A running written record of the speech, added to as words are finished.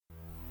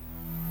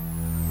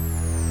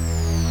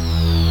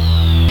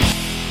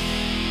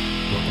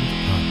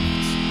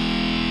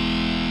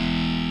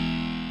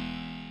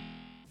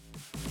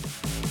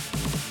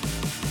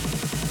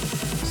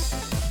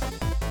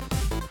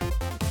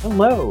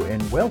Hello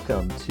and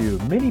welcome to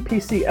Mini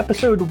PC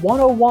episode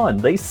 101.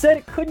 They said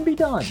it couldn't be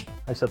done.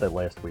 I said that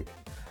last week.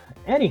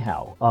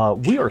 Anyhow,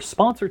 we are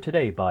sponsored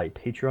today by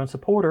Patreon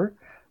supporter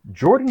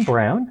Jordan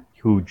Brown,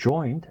 who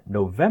joined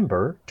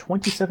November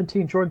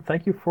 2017. Jordan,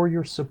 thank you for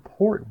your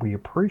support. We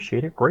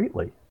appreciate it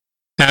greatly.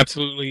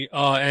 Absolutely.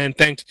 And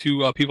thanks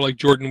to people like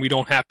Jordan, we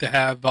don't have to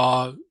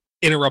have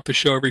interrupt the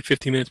show every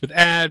 15 minutes with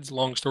ads.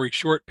 Long story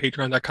short,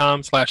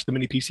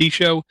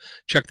 patreon.com/theminipcshow.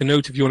 Check the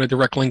notes if you want a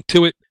direct link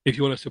to it. If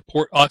you want to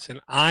support us,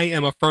 and I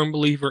am a firm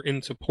believer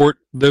in support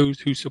those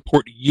who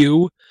support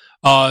you.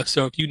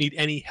 So if you need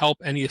any help,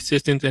 any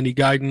assistance, any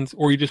guidance,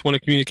 or you just want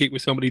to communicate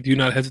with somebody, do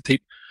not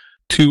hesitate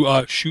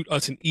to shoot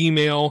us an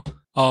email.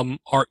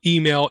 Our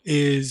email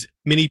is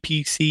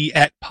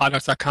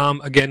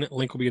minipc@podnuts.com. Again,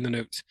 link will be in the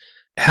notes.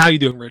 How you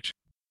doing, Rich?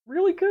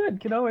 Really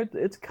good. You know,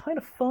 it's kind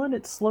of fun.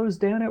 It slows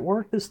down at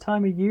work this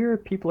time of year.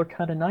 People are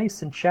kind of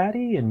nice and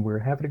chatty, and we're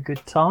having a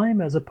good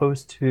time as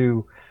opposed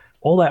to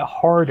all that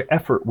hard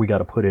effort we got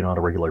to put in on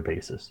a regular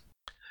basis.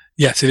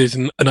 Yes, it is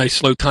a nice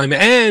slow time.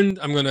 And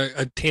I'm going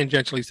to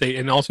tangentially say,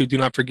 and also do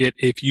not forget,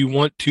 if you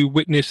want to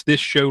witness this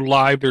show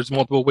live, there's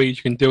multiple ways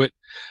you can do it.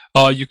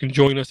 You can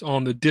join us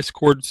on the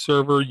Discord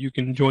server. You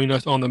can join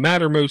us on the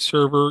Mattermost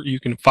server.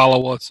 You can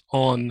follow us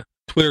on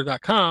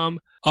twitter.com.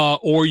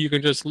 Or you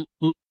can just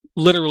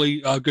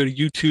literally go to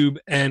YouTube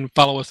and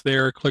follow us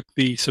there. Click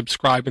the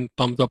subscribe and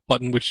thumbs up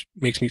button, which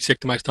makes me sick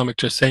to my stomach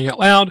just saying it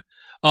loud.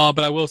 But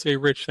I will say,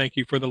 Rich, thank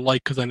you for the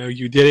like because I know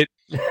you did it.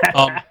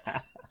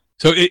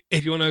 So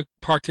if you want to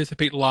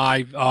participate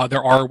live,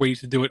 there are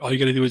ways to do it. All you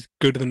got to do is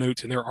go to the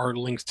notes, and there are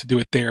links to do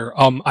it there.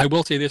 I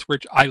will say this,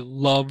 Rich, I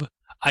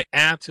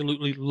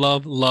absolutely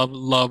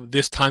love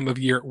this time of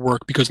year at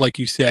work because, like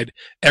you said,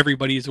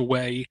 everybody is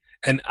away,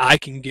 and I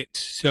can get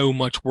so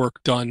much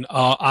work done.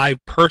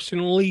 I've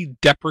personally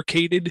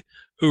deprecated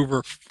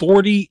over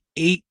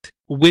 48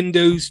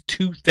 Windows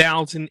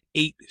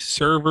 2008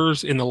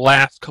 servers in the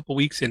last couple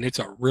weeks, and it's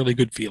a really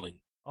good feeling.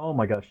 Oh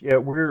my gosh, yeah,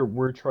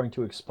 we're trying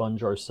to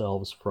expunge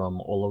ourselves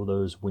from all of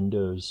those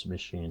Windows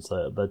machines.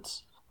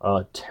 That's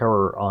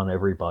terror on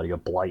everybody, a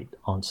blight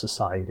on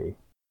society.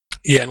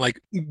 Yeah, and like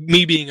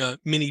me being a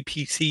mini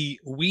PC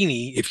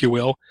weenie, if you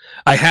will,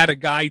 I had a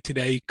guy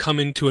today come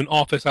into an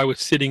office I was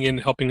sitting in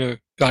helping a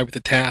guy with a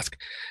task,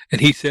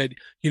 and he said,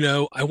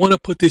 I want to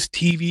put this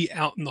TV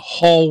out in the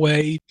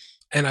hallway,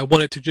 and I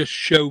want it to just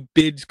show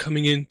bids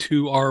coming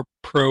into our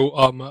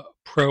procurement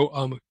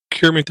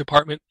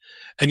department,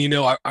 and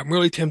I'm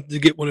really tempted to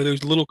get one of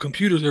those little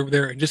computers over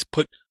there and just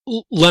put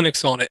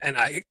Linux on it, and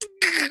I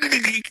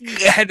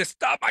had to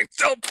stop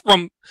myself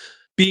from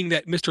being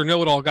that Mr.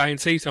 Know-It-All guy and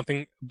say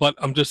something, but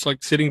I'm just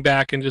like sitting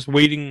back and just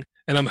waiting,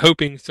 and I'm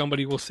hoping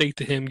somebody will say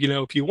to him,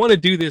 if you want to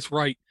do this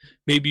right,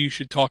 maybe you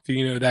should talk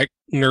to, that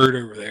nerd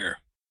over there.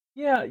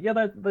 Yeah,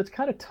 that's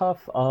kind of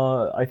tough.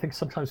 I think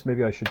sometimes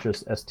maybe I should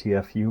just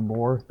STF you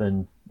more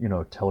than,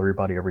 tell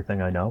everybody everything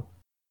I know.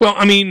 Well,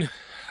 I mean,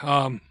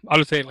 I'll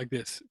just say it like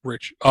this,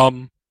 Rich.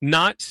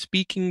 Not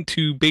speaking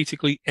to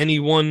basically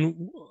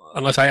anyone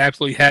unless I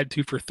absolutely had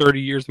to for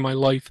 30 years of my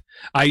life.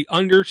 I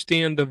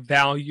understand the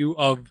value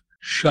of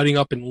shutting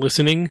up and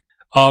listening.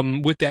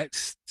 With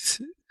that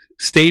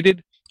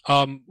stated,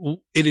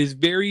 it is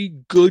very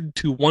good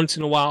to once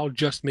in a while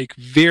just make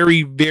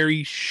very,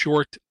 very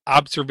short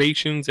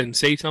observations and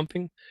say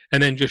something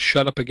and then just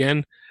shut up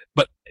again.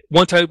 But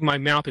once I open my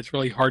mouth, it's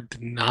really hard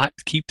to not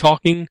keep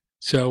talking.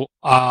 So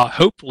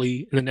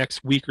hopefully in the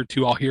next week or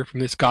two, I'll hear from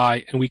this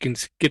guy and we can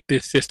get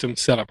this system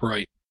set up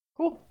right.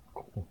 Cool.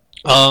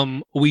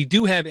 We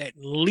do have at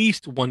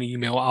least one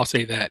email. I'll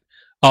say that.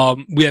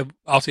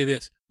 I'll say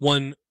this,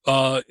 one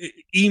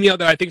email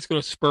that I think is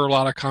going to spur a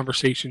lot of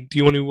conversation. Do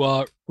you want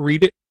to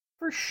read it?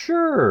 For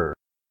sure.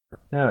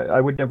 Yeah,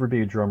 I would never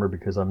be a drummer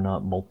because I'm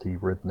not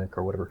multi-rhythmic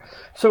or whatever.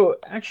 So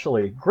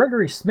actually,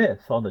 Gregory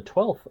Smith on the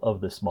 12th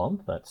of this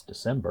month, that's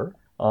December,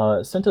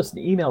 sent us an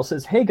email.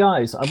 Says, "Hey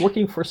guys, I'm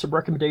looking for some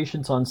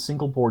recommendations on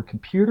single board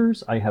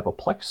computers. I have a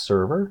Plex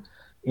server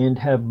and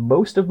have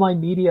most of my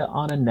media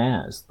on a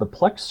NAS. The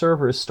Plex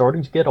server is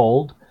starting to get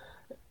old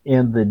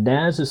and the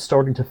NAS is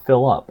starting to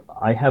fill up.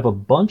 I have a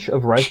bunch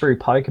of Raspberry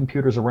Pi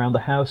computers around the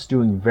house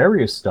doing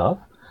various stuff.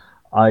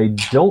 I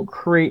don't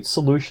create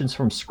solutions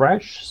from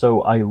scratch,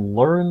 so I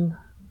lean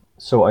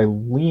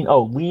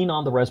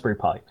on the Raspberry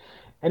Pi.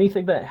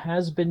 Anything that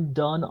has been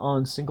done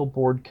on single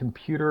board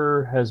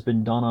computer has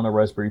been done on a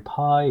Raspberry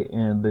Pi,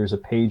 and there's a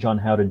page on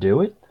how to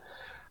do it.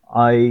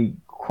 I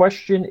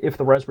question if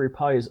the Raspberry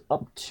Pi is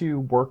up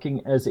to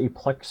working as a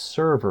Plex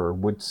server.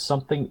 Would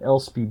something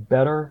else be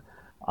better?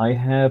 I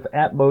have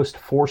at most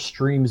 4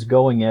 streams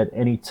going at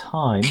any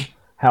time.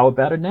 How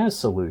about a NAS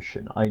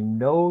solution? I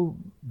know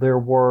there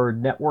were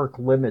network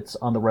limits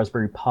on the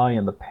Raspberry Pi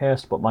in the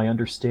past, but my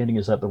understanding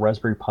is that the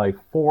Raspberry Pi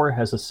 4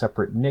 has a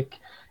separate NIC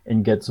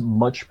and gets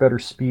much better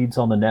speeds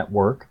on the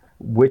network.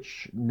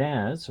 Which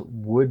NAS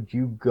would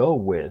you go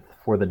with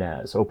for the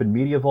NAS? Open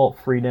Media Vault,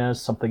 FreeNAS,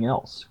 something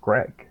else?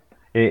 Greg."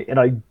 And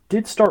I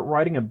did start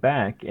writing him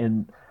back,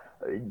 and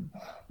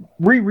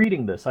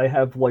rereading this, I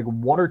have like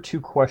one or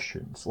two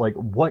questions. Like,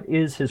 what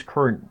is his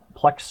current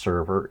Plex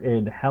server,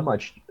 and how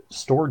much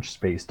storage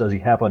space does he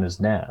have on his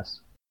NAS?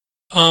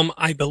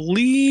 I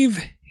believe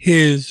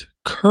his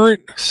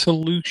current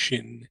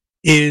solution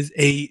is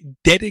a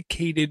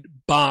dedicated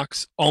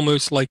box,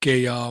 almost like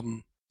a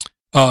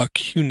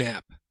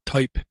QNAP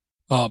type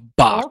Oh, okay.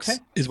 box,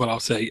 is what I'll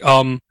say.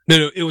 No,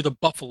 it was a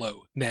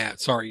Buffalo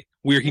NAS. Sorry,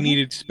 where he Mm-hmm.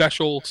 needed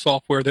special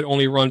software that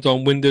only runs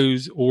on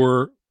Windows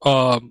or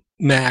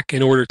Mac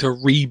in order to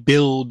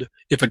rebuild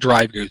if a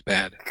drive goes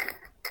bad.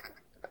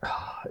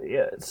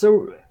 Yeah.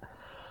 So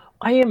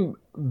I am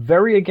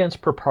very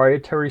against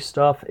proprietary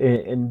stuff,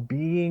 and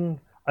being.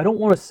 I don't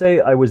want to say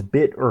I was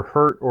bit or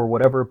hurt or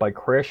whatever by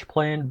Crash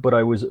Plan, but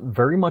I was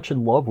very much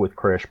in love with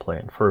Crash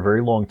Plan for a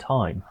very long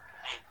time.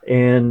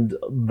 And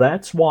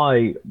that's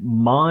why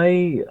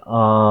and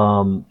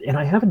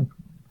I haven't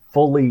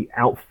fully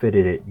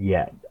outfitted it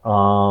yet.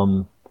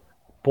 Boy,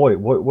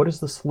 what is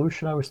the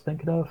solution I was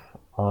thinking of?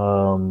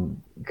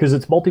 Because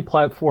it's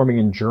multi-platforming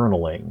and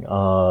journaling.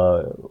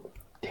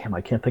 Damn, I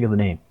can't think of the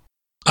name.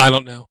 I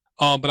don't know.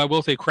 But I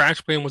will say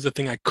Crash Plan was the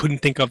thing I couldn't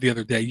think of the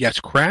other day. Yes,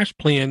 Crash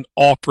Plan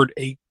offered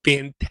a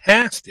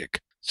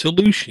fantastic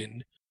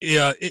solution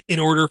in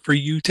order for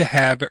you to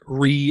have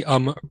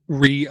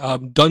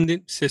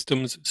redundant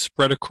systems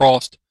spread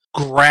across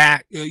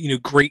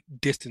great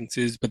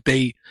distances, but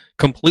they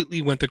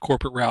completely went the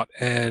corporate route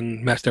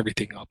and messed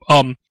everything up.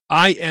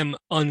 I am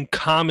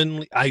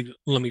uncommonly I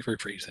let me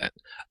rephrase that.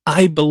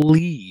 I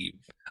believe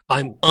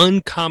I'm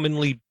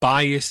uncommonly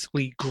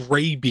biasedly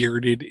gray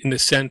bearded in the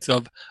sense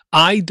of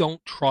I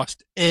don't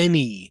trust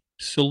any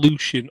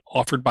solution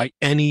offered by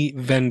any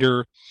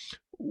vendor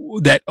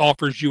that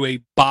offers you a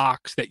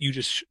box that you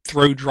just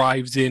throw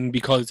drives in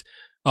because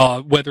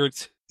whether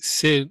it's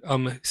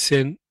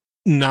Synology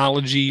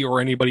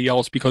or anybody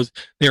else, because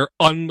they're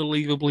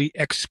unbelievably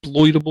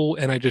exploitable,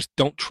 and I just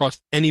don't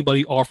trust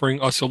anybody offering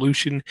a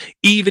solution.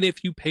 Even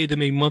if you pay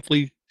them a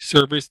monthly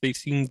service, they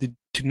seem to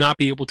not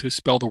be able to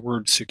spell the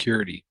word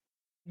security.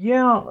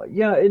 Yeah,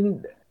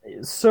 and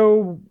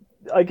so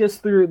I guess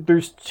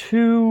there's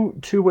two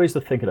ways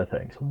of thinking of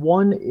things.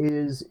 One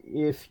is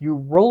if you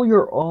roll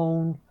your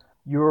own,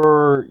 you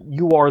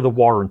are the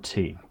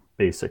warranty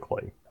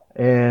basically,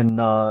 and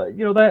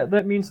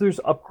that means there's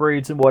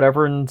upgrades and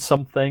whatever, and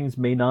some things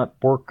may not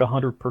work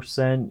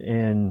 100%.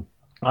 And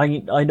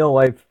I know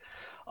I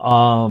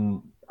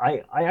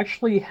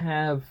actually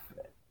have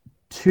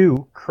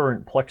two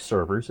current Plex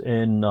servers,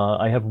 and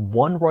I have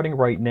one running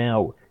right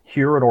now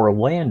here in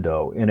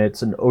Orlando, and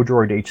it's an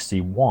Odroid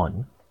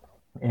HC1.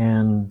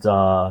 And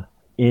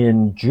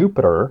in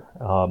Jupiter,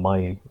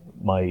 my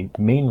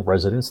main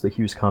residence, the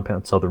Hughes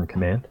Compound Southern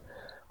Command,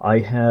 I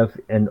have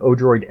an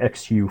Odroid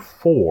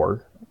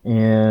XU4,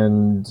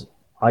 and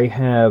I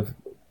have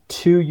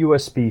two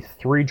USB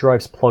 3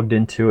 drives plugged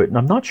into it. And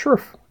I'm not sure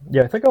if,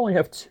 yeah, I think I only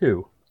have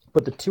two,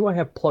 but the two I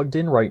have plugged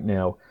in right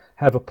now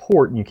have a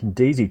port, and you can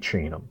daisy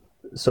chain them.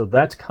 So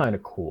that's kind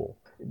of cool.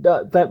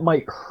 That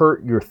might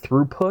hurt your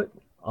throughput,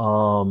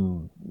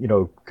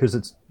 because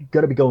it's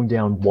going to be going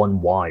down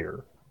one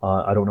wire.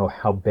 I don't know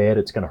how bad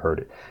it's going to hurt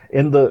it.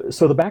 And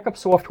the backup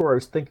software I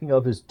was thinking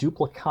of is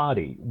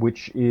Duplicati,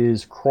 which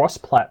is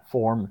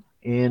cross-platform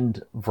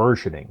and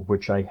versioning,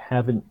 which I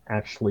haven't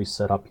actually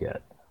set up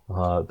yet.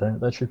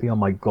 That should be on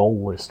my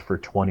goal list for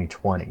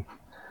 2020.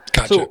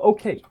 So Gotcha.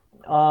 okay,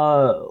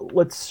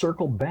 let's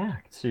circle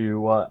back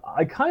to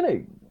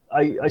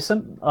I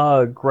sent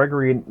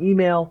Gregory an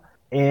email,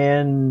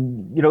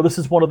 and this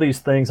is one of these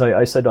things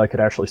I said I could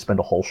actually spend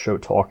a whole show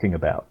talking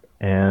about,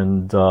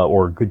 and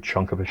or a good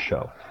chunk of a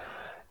show.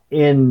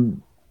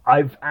 And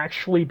I've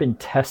actually been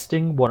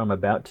testing what I'm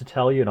about to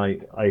tell you,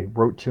 and I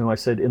wrote to him. I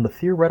said, in the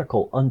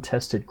theoretical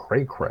untested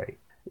cray cray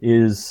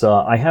is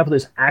I have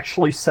this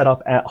actually set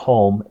up at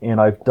home,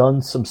 and I've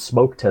done some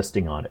smoke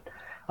testing on it.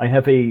 I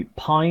have a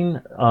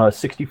Pine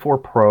 64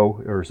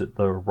 Pro, or is it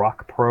the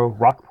Rock Pro?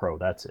 Rock Pro,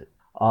 that's it.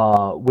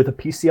 With a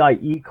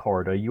PCIe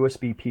card, a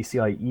USB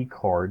PCIe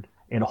card,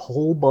 and a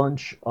whole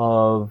bunch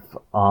of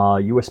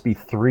USB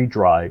 3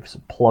 drives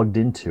plugged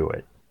into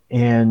it.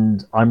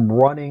 And I'm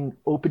running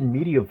Open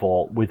Media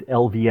Vault with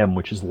LVM,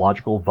 which is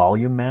Logical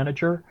Volume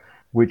Manager,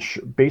 which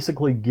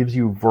basically gives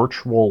you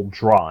virtual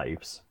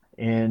drives.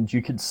 And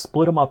you can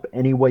split them up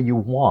any way you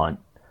want.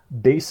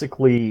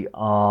 Basically,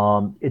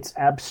 it's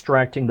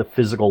abstracting the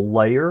physical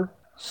layer.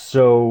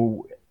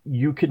 So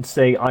you can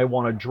say, I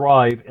want to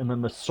drive, and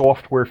then the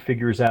software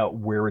figures out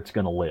where it's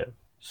going to live.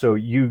 So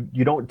you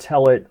don't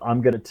tell it,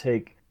 I'm going to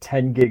take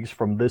 10 gigs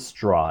from this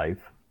drive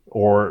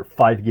or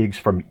 5 gigs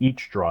from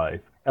each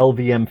drive.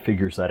 LVM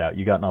figures that out.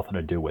 You got nothing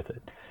to do with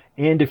it.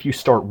 And if you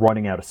start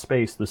running out of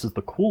space, this is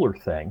the cooler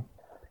thing,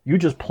 you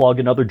just plug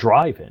another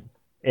drive in,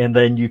 and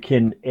then you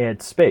can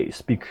add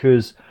space,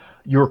 because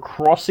you're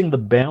crossing the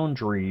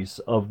boundaries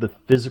of the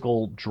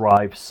physical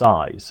drive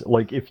size.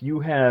 Like if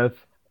you have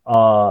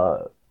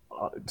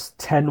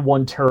 10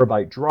 1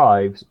 terabyte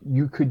drives,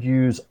 you could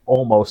use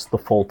almost the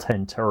full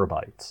 10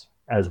 terabytes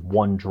as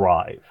one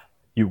drive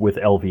with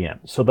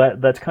LVM. So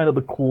that's kind of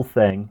the cool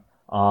thing.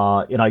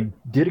 And I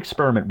did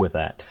experiment with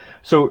that.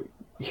 So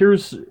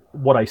here's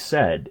what I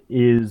said: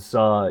 is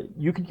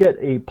you could get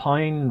a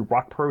Pine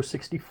Rock Pro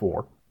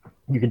 64.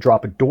 You can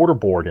drop a daughter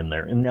board in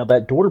there, and now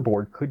that daughter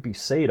board could be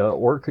SATA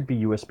or it could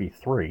be USB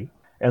 3,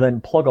 and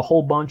then plug a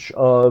whole bunch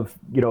of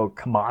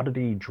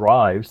commodity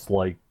drives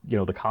like the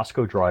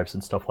Costco drives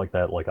and stuff like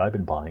that, like I've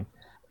been buying,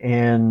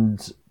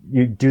 and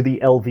you do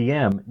the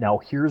LVM. Now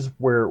here's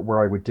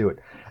where I would do it.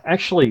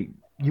 Actually,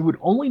 you would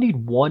only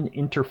need one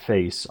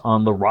interface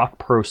on the Rock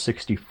Pro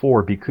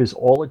 64 because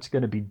all it's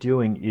going to be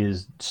doing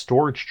is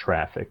storage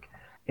traffic.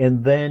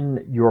 And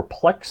then your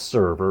Plex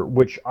server,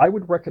 which I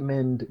would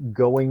recommend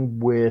going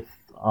with.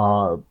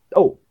 All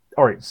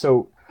right.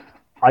 So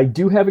I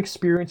do have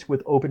experience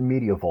with Open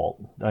Media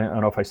Vault. I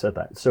don't know if I said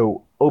that.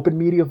 So Open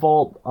Media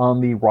Vault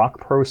on the Rock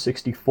Pro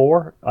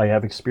 64, I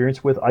have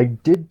experience with. I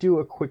did do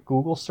a quick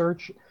Google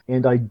search,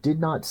 and I did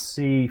not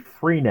see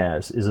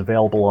FreeNAS is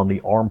available on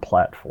the ARM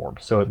platform,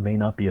 so it may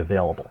not be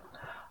available.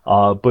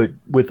 But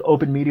with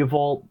Open Media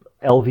Vault,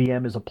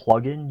 LVM is a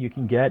plugin you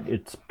can get.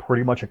 It's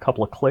pretty much a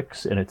couple of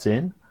clicks and it's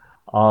in.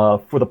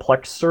 For the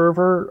Plex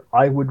server,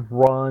 I would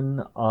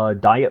run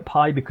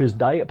DietPi because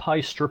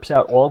DietPi strips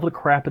out all of the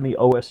crap in the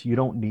OS you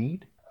don't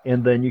need,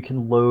 and then you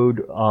can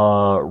load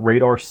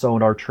radar,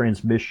 sonar,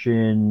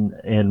 transmission,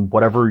 and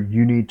whatever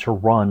you need to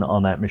run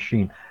on that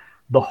machine.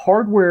 The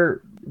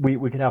hardware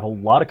we can have a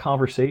lot of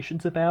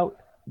conversations about.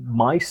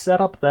 My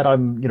setup that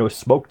I'm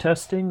smoke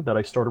testing, that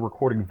I started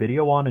recording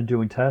video on and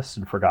doing tests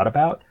and forgot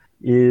about,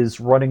 is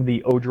running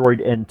the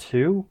Odroid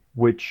N2,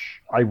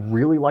 which I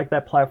really like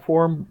that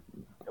platform.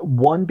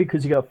 One,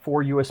 because you got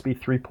 4 USB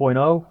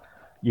 3.0,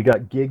 you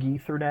got gig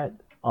Ethernet.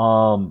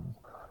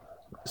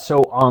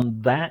 So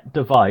on that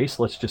device,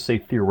 let's just say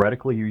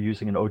theoretically you're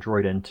using an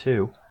Odroid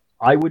N2,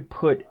 I would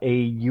put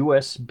a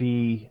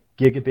USB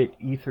gigabit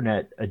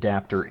Ethernet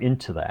adapter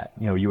into that,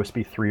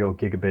 USB 3.0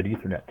 gigabit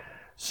Ethernet.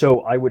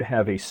 So I would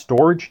have a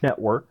storage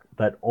network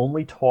that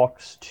only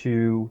talks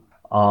to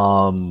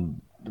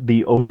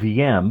the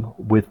OVM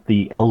with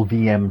the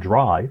LVM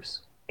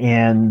drives,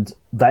 and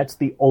that's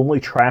the only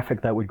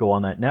traffic that would go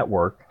on that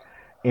network.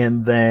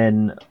 And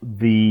then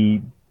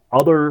the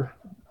other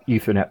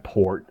Ethernet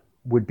port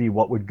would be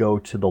what would go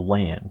to the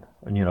LAN,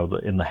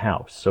 in the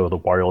house. So the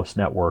wireless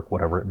network,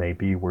 whatever it may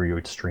be, where you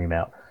would stream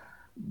out.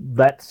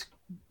 That's,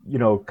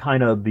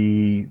 kind of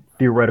the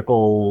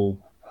theoretical,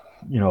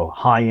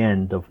 high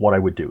end of what I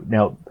would do.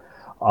 Now,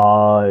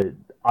 I'll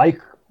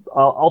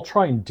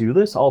try and do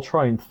this. I'll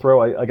try and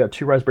I got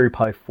 2 Raspberry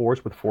Pi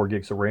 4s with 4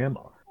 gigs of RAM.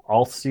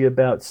 I'll see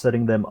about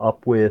setting them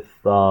up with,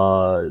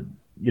 Plex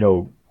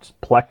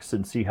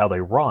and see how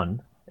they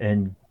run,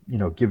 and,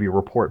 give you a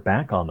report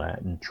back on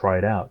that and try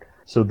it out.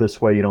 So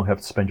this way you don't have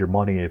to spend your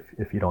money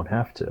if you don't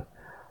have to.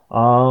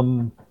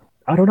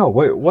 I don't know.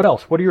 What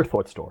else? What are your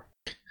thoughts, Dor?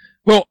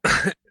 Well,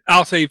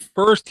 I'll say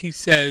first,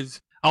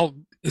 I'll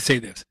say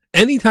this.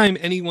 Anytime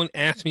anyone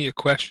asks me a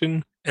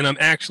question and I'm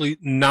actually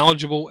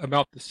knowledgeable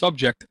about the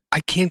subject,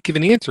 I can't give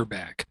an answer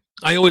back.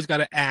 I always got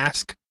to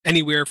ask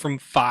anywhere from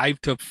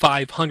 5 to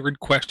 500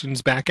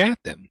 questions back at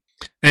them.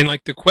 And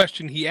like the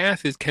question he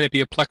asked is, can it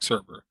be a Plex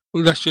server?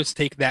 Well, let's just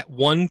take that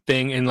one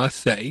thing and let's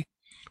say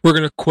we're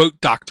going to quote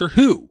Doctor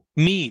Who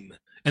meme,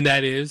 and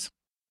that is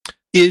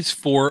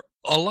for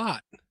a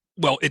lot.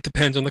 Well, it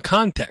depends on the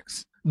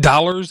context.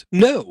 Dollars?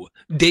 No.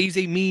 Days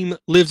a meme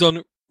lives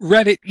on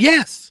Reddit?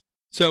 Yes.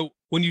 So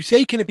when you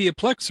say, can it be a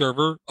Plex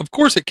server? Of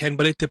course it can,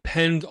 but it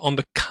depends on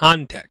the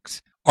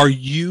context. Are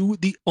you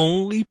the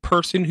only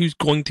person who's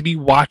going to be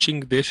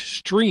watching this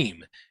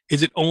stream?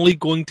 Is it only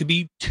going to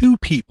be 2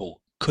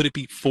 people? Could it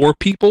be 4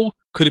 people?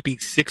 Could it be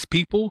 6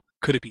 people?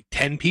 Could it be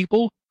 10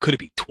 people? Could it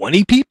be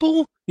 20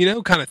 people?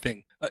 Kind of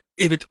thing.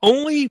 If it's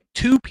only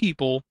 2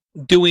 people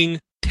doing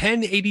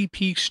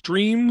 1080p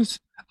streams,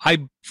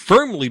 I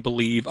firmly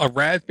believe a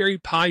Raspberry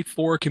Pi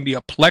 4 can be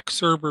a Plex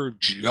server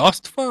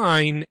just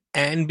fine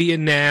and be a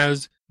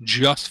NAS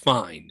just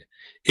fine.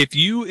 If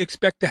you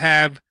expect to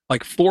have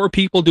like 4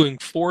 people doing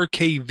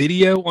 4K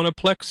video on a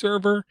Plex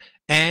server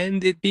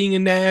and it being a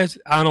NAS,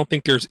 I don't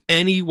think there's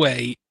any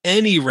way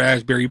any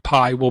Raspberry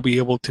Pi will be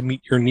able to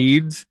meet your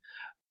needs,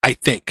 I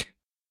think.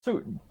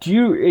 So do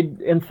you,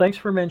 and thanks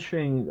for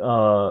mentioning,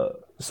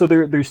 so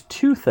there's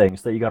 2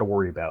 things that you got to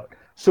worry about.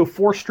 So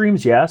 4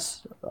 streams,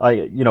 yes.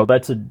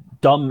 That's a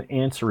dumb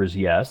answer is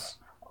yes.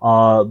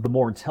 The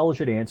more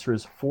intelligent answer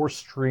is 4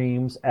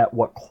 streams at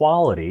what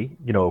quality,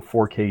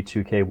 4K,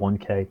 2K,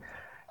 1K.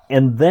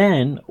 And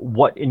then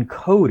what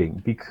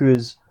encoding,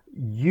 because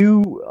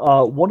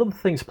one of the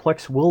things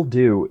Plex will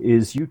do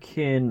is you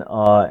can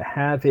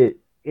have it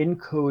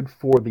encode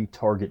for the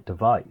target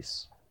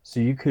device. So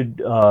you can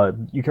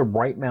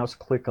right mouse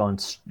click on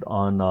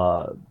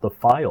the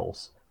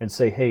files and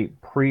say, hey,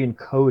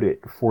 pre-encode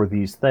it for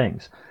these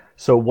things.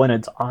 So when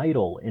it's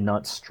idle and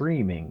not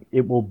streaming,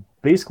 it will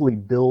basically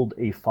build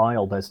a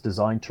file that's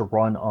designed to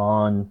run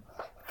on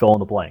fill in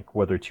the blank,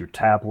 whether it's your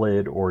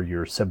tablet or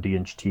your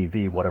 70-inch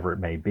TV, whatever it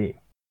may be.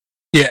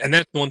 Yeah, and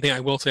that's the one thing I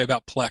will say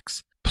about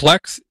Plex.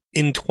 Plex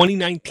in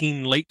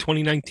 2019, late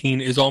 2019,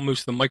 is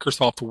almost the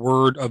Microsoft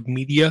Word of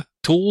media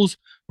tools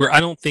where I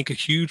don't think a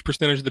huge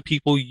percentage of the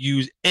people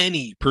use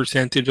any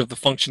percentage of the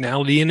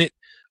functionality in it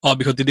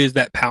because it is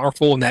that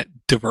powerful and that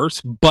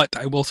diverse. But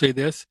I will say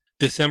this,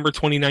 December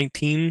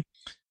 2019,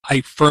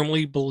 I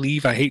firmly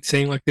believe, I hate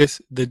saying like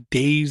this, the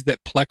days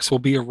that Plex will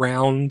be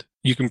around,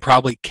 you can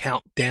probably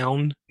count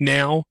down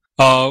now.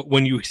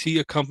 When you see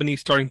a company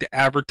starting to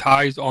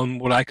advertise on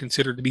what I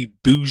consider to be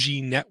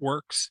bougie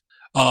networks,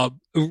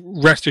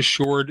 rest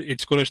assured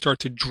it's going to start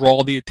to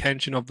draw the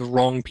attention of the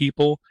wrong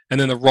people, and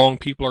then the wrong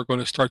people are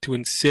going to start to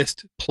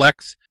insist,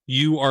 Plex,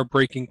 you are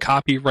breaking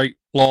copyright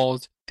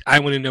laws. I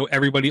want to know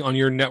everybody on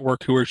your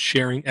network who are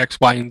sharing X,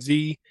 Y, and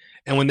Z.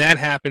 And when that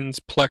happens,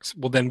 Plex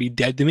will then be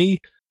dead to me.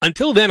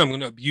 Until then, I'm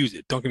going to abuse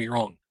it. Don't get me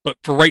wrong. But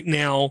for right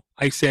now,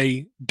 I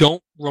say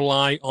don't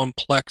rely on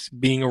Plex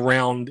being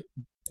around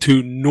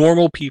to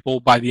normal people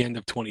by the end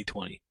of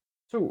 2020.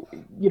 So,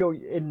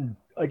 and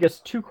I guess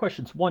two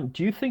questions. One,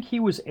 do you think he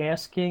was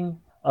asking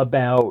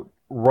about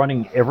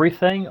running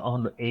everything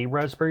on a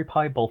Raspberry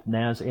Pi, both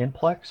NAS and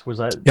Plex? Was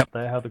that, Yep.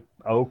 that how the...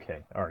 Okay,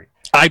 all right.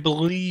 I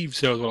believe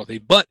so is what I'll say.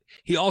 But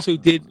he also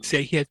did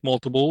say he had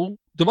multiple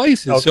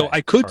devices. Okay. So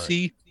I could All right.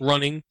 see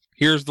running,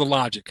 here's the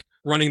logic,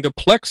 running the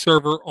Plex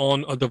server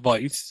on a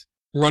device,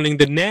 running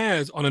the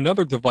NAS on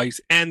another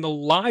device, and the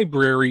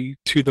library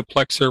to the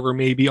Plex server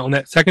maybe on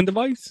that second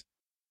device.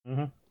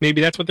 Mm-hmm. Maybe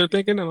that's what they're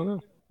thinking. I don't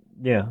know.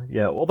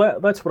 Yeah. Well,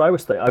 that's what I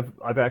was thinking.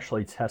 I've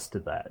actually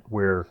tested that,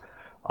 where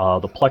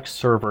the Plex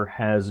server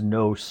has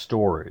no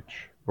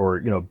storage,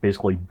 or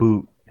basically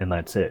boot, and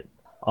that's it.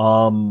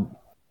 So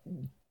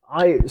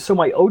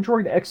my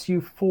Odroid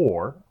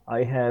XU4,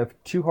 I have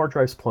two hard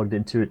drives plugged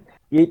into it.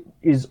 It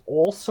is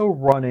also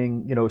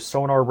running,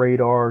 sonar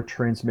radar,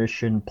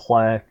 transmission,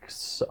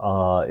 Plex.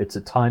 It's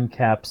a time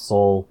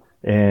capsule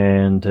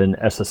and an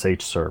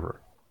SSH server.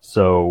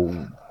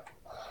 So,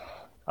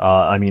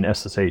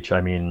 NFS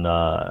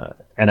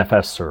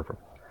server.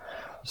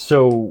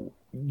 So,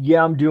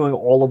 yeah, I'm doing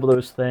all of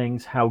those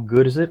things. How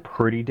good is it?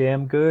 Pretty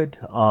damn good.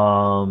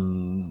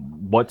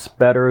 What's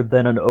better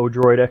than an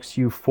Odroid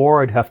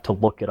XU4? I'd have to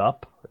look it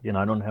up.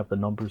 I don't have the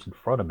numbers in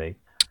front of me.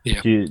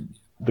 Yeah.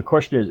 The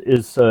question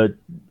is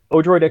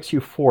Odroid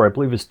XU4, I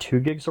believe, is 2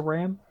 gigs of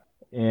RAM.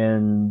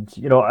 And,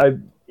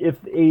 if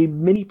a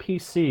mini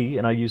PC,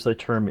 and I use that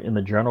term in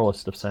the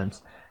generalist of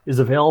sense, is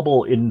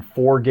available in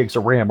 4 gigs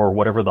of RAM, or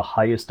whatever the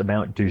highest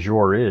amount du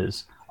jour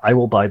is, I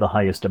will buy the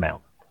highest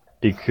amount.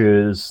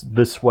 Because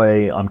this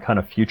way I'm kind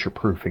of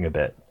future-proofing a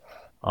bit.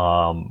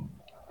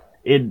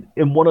 And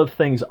one of the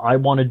things I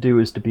want to do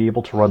is to be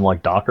able to run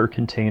like Docker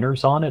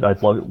containers on it.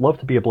 I'd love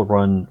to be able to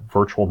run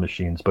virtual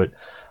machines, but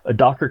a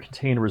Docker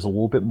container is a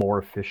little bit more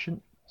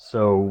efficient.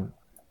 So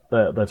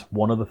that's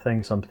one of the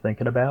things I'm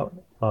thinking about.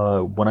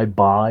 When I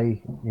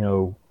buy,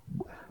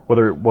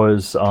 whether it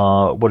was,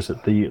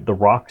 the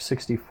Rock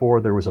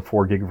 64, there was a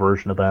 4 gig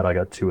version of that. I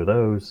got 2 of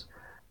those.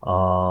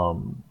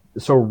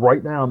 So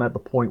right now I'm at the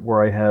point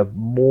where I have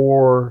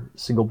more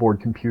single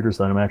board computers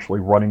than I'm actually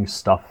running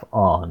stuff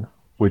on,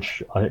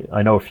 which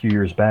I know a few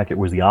years back it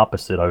was the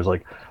opposite. I was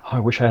like, I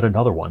wish I had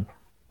another one.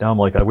 Now I'm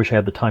like, I wish I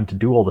had the time to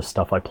do all the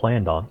stuff I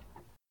planned on.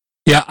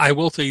 Yeah, I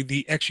will say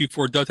the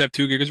XU4 does have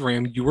 2 gigs of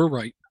RAM. You were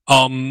right.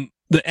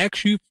 The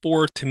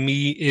XU4 to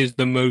me is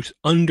the most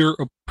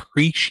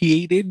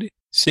underappreciated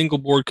single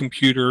board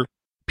computer,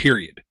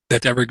 period,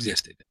 that's ever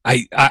existed.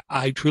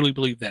 I truly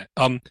believe that.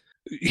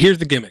 Here's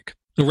the gimmick.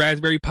 The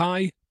Raspberry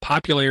Pi,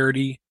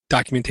 popularity,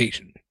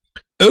 documentation.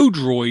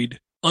 Odroid,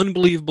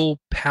 unbelievable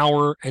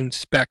power and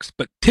specs,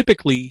 but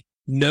typically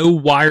no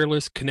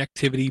wireless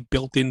connectivity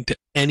built into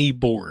any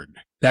board.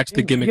 That's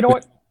the gimmick. You know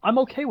what? I'm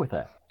okay with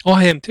that. Oh,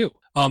 I am too.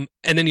 And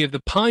then you have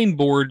the Pine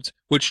boards,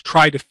 which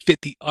try to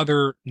fit the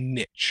other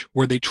niche,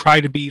 where they try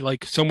to be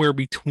like somewhere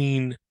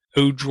between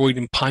Odroid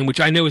and Pine,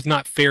 which I know is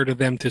not fair to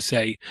them to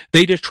say.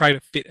 They just try to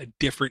fit a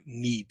different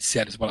need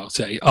set, is what I'll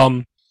say.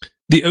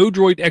 The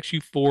Odroid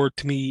XU4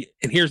 to me,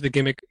 and here's the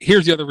gimmick,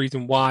 here's the other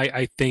reason why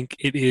I think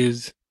it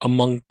is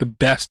among the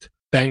best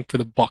bang for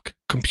the buck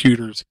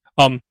computers.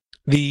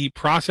 The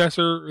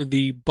processor,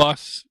 the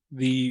bus,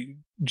 the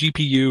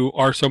GPU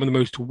are some of the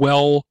most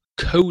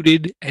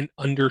well-coded and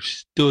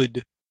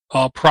understood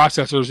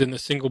processors in the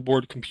single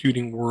board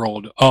computing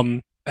world.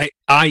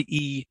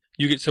 I.e.,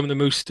 you get some of the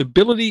most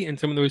stability and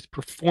some of the most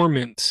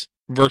performance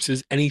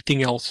versus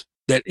anything else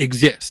that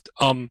exists.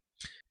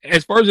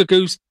 As far as it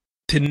goes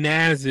to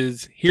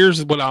NASs,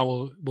 here's what I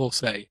will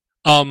say.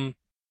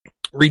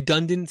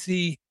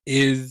 Redundancy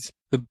is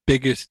the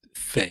biggest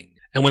thing.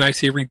 And when I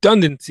say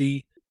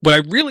redundancy, what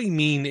I really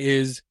mean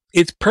is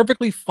it's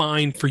perfectly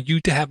fine for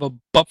you to have a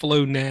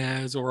Buffalo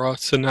NAS or a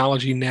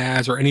Synology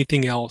NAS or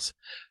anything else.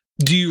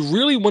 Do you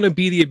really want to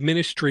be the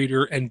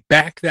administrator and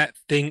back that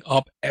thing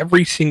up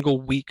every single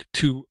week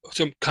to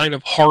some kind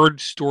of hard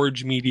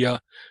storage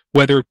media,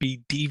 whether it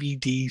be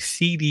DVD,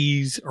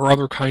 CDs, or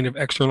other kind of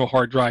external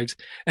hard drives?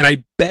 And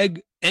I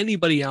beg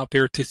anybody out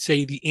there to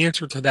say the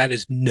answer to that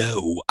is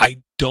no.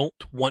 I don't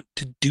want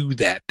to do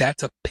that.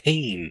 That's a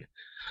pain.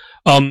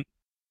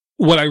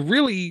 What I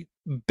really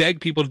beg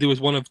people to do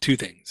is one of two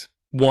things.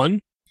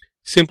 One,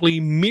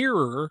 simply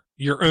mirror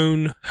your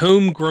own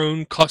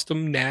homegrown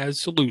custom NAS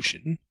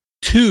solution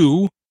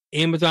to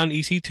Amazon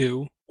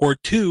EC2 or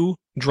to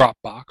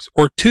Dropbox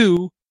or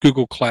to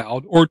Google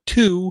Cloud or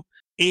to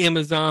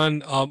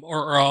Amazon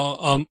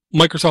or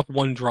Microsoft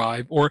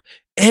OneDrive or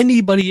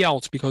anybody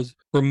else, because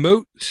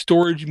remote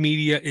storage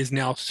media is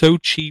now so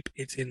cheap,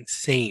 it's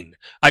insane.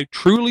 I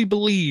truly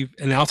believe,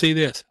 and I'll say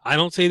this, I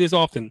don't say this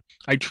often,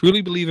 I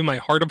truly believe in my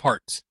heart of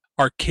hearts,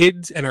 our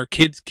kids and our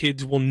kids'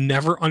 kids will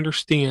never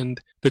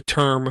understand the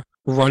term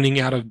running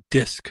out of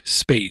disk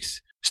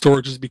space.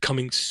 Storage is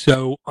becoming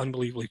so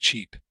unbelievably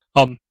cheap.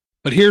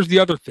 But here's the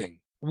other thing.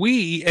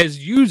 We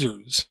as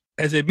users,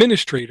 as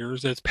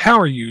administrators, as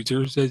power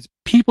users, as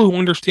people who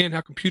understand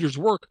how computers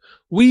work,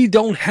 we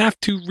don't have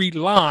to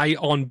rely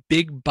on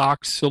big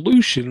box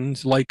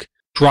solutions like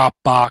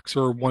Dropbox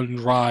or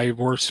OneDrive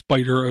or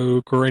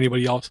SpiderOak or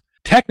anybody else.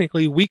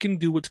 Technically, we can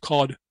do what's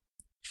called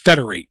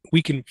federate.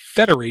 We can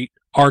federate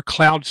our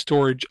cloud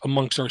storage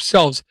amongst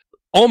ourselves,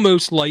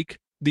 almost like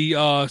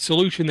the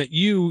solution that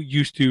you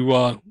used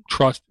to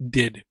trust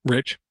did,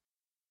 Rich.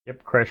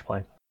 Yep,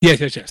 CrashPlan.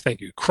 Yes.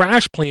 Thank you.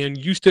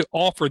 CrashPlan used to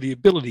offer the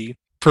ability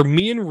for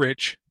me and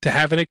Rich to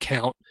have an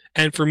account,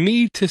 and for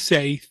me to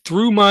say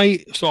through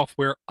my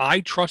software,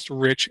 I trust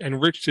Rich,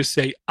 and Rich to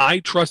say, I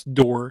trust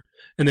Door,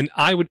 and then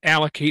I would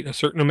allocate a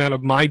certain amount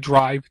of my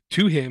drive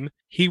to him.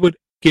 He would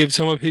give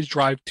some of his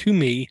drive to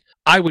me.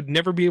 I would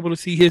never be able to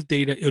see his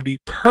data. It would be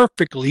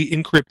perfectly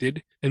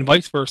encrypted, and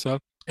vice versa,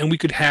 and we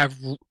could have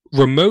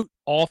remote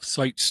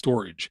off-site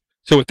storage.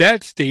 So with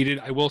that stated,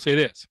 I will say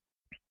this.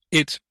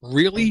 It's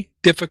really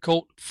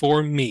difficult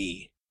for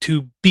me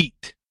to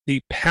beat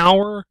the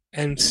power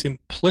and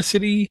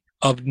simplicity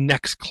of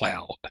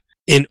Nextcloud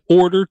in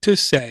order to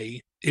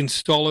say,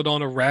 install it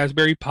on a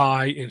Raspberry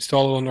Pi,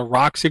 install it on a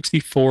Rock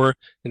 64,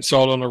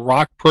 install it on a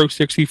Rock Pro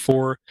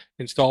 64,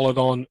 install it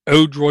on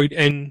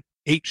Odroid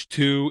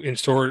NH2,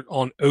 install it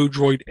on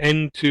Odroid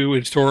N2,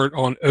 install it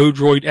on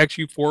Odroid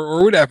XU4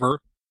 or whatever,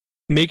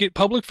 make it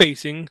public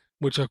facing,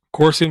 which of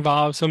course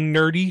involves some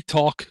nerdy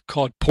talk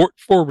called port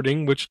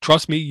forwarding, which,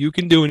 trust me, you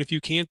can do. And if you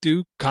can't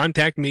do,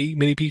 contact me,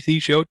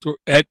 minipcshow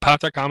at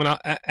pot.com,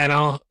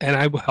 and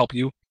I will help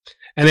you.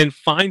 And then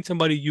find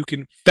somebody you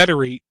can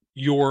federate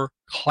your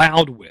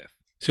cloud with.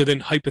 So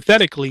then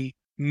hypothetically,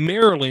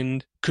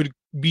 Maryland could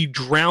be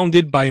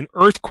drowned by an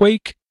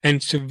earthquake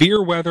and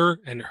severe weather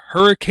and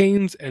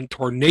hurricanes and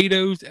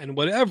tornadoes and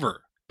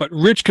whatever. But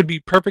Rich could be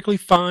perfectly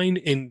fine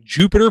in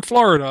Jupiter,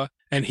 Florida,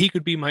 and he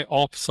could be my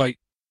off-site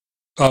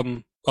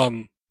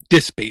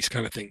disk space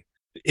kind of thing.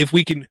 If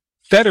we can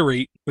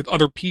federate with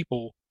other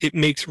people, it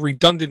makes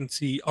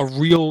redundancy a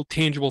real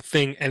tangible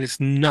thing, and it's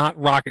not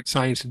rocket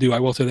science to do. I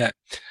will say that.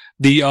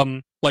 The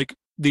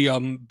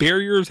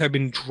barriers have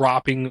been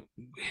dropping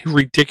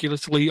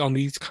ridiculously on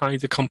these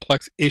kinds of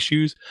complex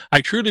issues.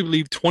 I truly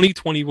believe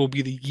 2020 will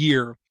be the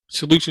year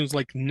solutions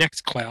like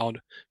Nextcloud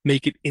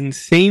make it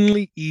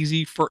insanely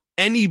easy for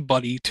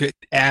anybody to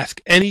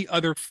ask any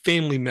other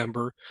family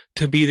member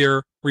to be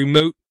their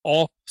remote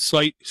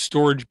off-site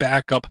storage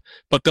backup,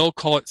 but they'll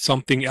call it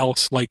something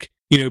else, like,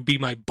 be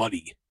my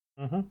buddy.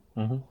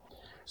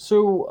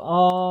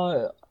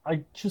 So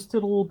I just did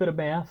a little bit of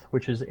math,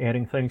 which is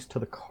adding things to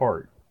the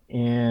cart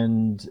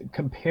and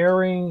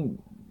comparing.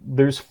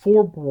 There's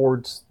 4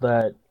 boards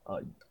that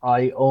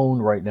I own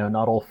right now,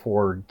 not all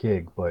 4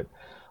 gig, but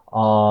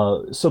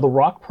so the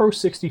Rock Pro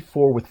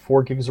 64 with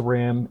 4 gigs of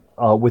RAM,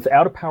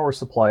 without a power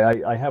supply.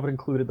 I haven't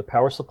included the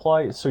power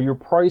supply, so your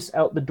price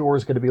out the door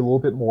is going to be a little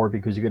bit more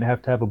because you're going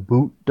to have a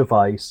boot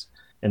device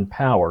and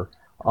power.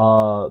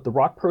 The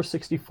Rock Pro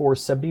 64 is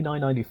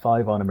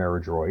 $79.95 on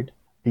Ameridroid.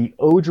 The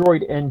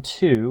Odroid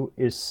N2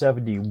 is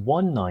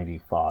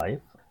 $71.95.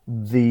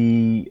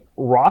 The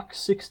Rock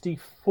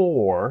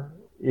 64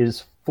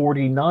 is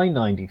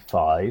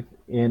 $49.95,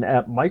 and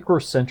at Micro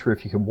Center,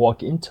 if you can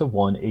walk into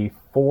one, a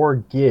 4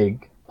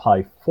 gig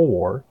Pi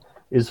 4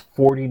 is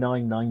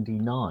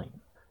 $49.99.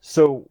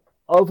 So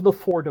of the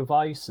 4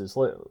 devices,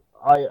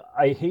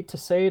 I hate to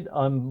say it,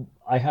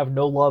 I have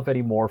no love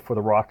anymore for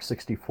the Rock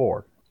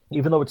 64.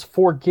 Even though it's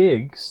 4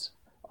 gigs,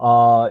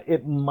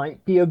 it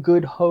might be a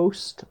good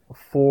host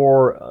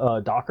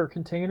for Docker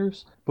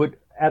containers, but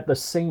at the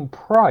same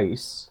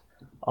price,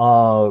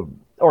 all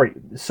right,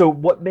 so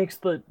what makes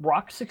the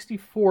Rock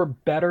 64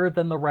 better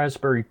than the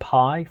Raspberry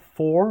Pi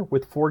 4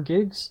 with 4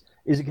 gigs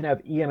is you can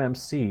have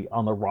eMMC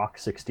on the Rock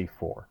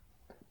 64.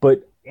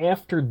 But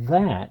after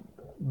that,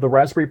 the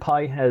Raspberry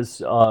Pi has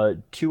 2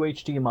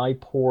 HDMI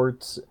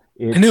ports.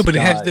 I know, but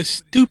it has the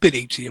stupid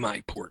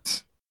HDMI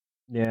ports.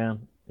 Yeah.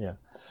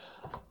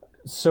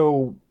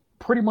 So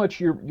pretty much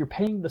you're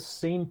paying the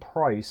same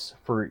price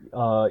for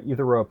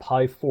either a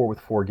Pi 4 with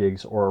 4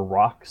 gigs or a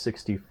Rock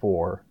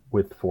 64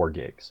 with 4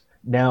 gigs.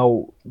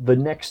 Now, the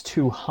next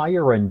 2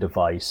 higher-end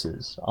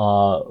devices,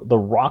 the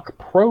Rock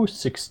Pro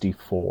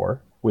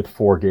 64 with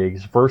 4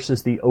 gigs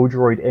versus the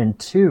Odroid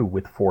N2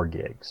 with 4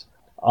 gigs.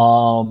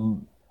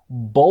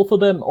 Both of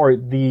them are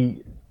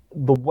the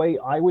way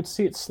I would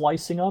see it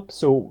slicing up.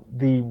 So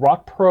the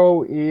Rock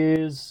Pro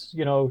is,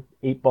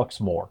 $8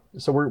 more.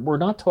 So we're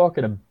not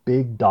talking a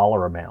big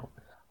dollar amount.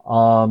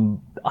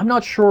 I'm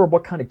not sure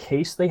what kind of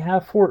case they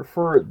have for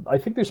it. I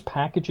think there's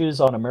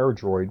packages on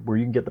Ameridroid where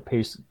you can get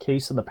the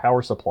case and the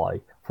power supply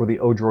for the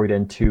Odroid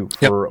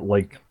N2 Yep. for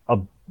like a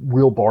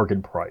real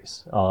bargain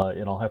price.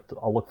 And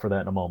I'll look for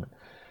that in a moment.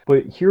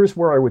 But here's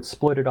where I would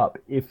split it up.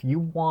 If you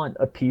want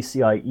a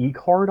PCIe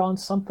card on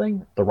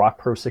something, the Rock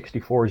Pro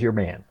 64 is your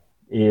man.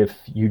 If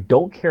you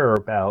don't care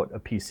about a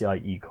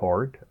PCIe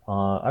card,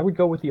 I would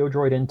go with the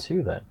Odroid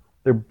N2 then.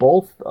 They're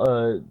both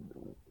the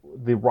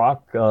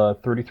Rock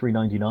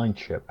 3399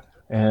 chip,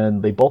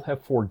 and they both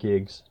have 4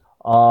 gigs.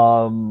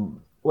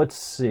 Let's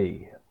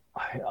see.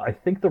 I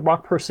think the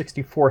Rock Pro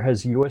 64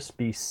 has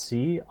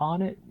USB-C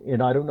on it,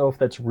 and I don't know if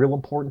that's real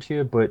important to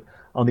you, but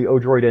on the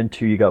Odroid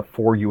N2 you got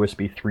 4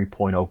 USB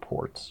 3.0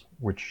 ports,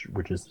 which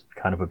is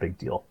kind of a big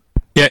deal.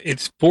 Yeah,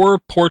 it's 4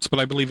 ports, but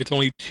I believe it's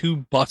only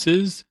 2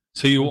 buses.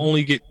 So you'll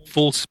only get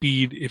full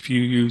speed if you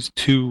use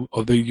 2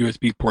 of the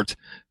USB ports.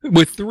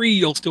 With 3,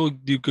 you'll still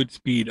do good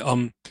speed.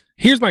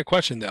 Here's my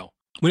question though.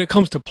 When it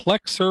comes to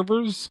Plex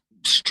servers,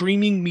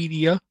 streaming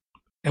media,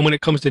 and when it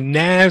comes to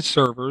NAS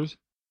servers,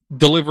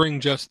 delivering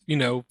just,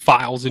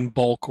 files in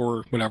bulk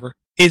or whatever,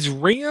 is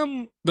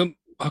RAM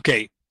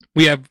okay,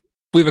 we have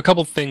a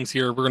couple things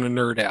here we're going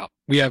to nerd out.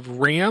 We have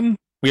RAM,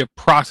 we have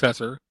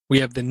processor,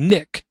 we have the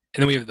NIC,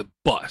 and then we have the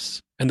bus.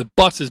 And the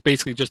bus is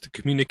basically just the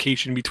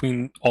communication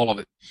between all of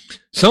it.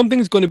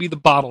 Something's going to be the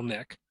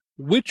bottleneck.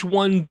 Which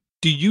one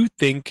do you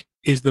think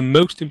is the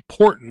most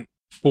important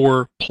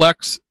for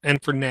Plex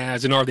and for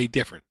NAS, and are they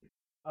different?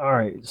 All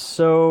right,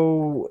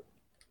 so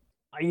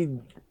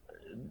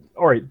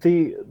all right,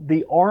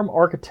 the ARM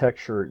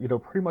architecture,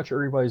 pretty much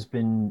everybody's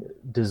been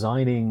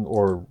designing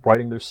or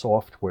writing their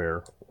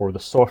software, or the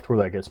software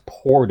that gets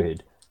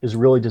ported is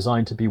really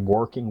designed to be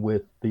working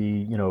with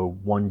the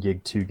 1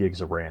 gig, 2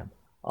 gigs of RAM.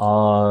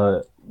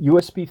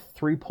 USB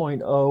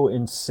 3.0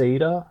 and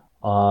SATA.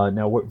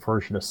 Now, what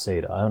version of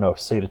SATA? I don't know if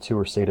SATA 2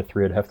 or SATA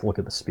 3. I'd have to look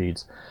at the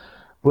speeds.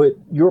 But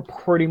you're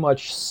pretty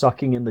much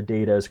sucking in the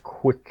data as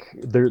quick.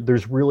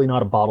 There's really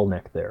not a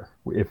bottleneck there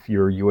if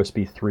you're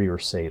USB 3 or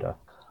SATA.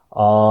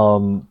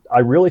 I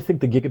really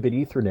think the gigabit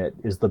Ethernet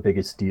is the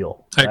biggest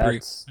deal. I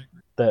agree.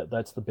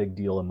 That's the big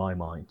deal in my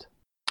mind.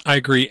 I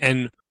agree.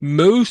 And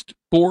most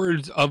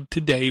boards of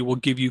today will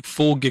give you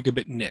full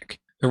gigabit NIC.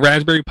 The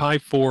Raspberry Pi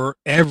 4,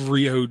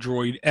 every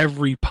Odroid,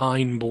 every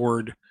Pine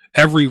board,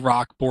 every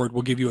Rock board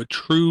will give you a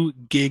true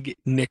gig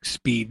NIC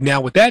speed.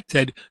 Now, with that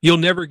said, you'll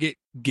never get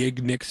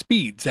gig NIC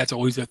speeds. That's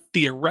always a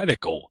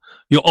theoretical.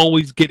 You'll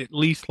always get at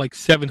least like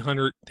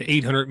 700 to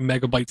 800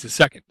 megabytes a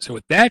second. So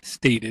with that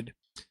stated,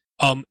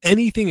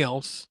 anything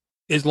else,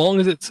 as long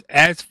as it's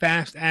as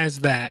fast as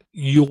that,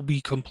 you'll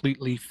be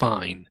completely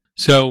fine.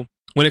 So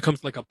when it comes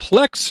to like a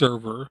Plex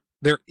server,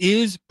 there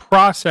is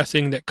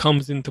processing that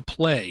comes into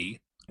play.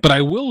 But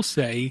I will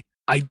say,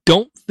 I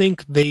don't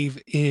think they've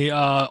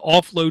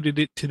offloaded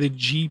it to the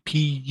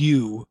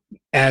GPU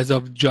as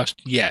of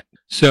just yet.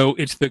 So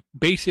it's the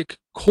basic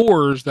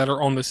cores that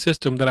are on the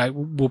system that I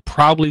will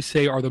probably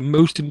say are the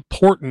most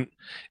important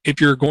if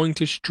you're going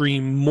to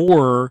stream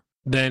more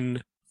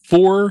than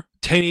 4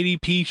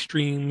 1080p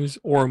streams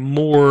or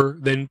more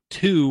than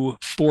 2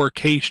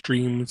 4K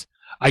streams.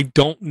 I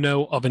don't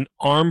know of an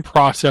ARM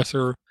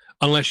processor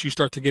unless you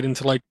start to get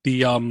into like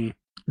the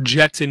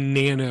Jetson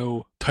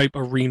Nano type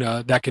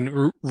arena that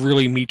can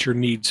really meet your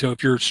needs. So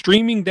if you're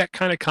streaming that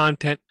kind of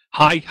content,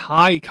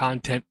 high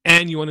content,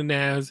 and you want a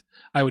NAS,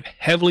 I would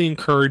heavily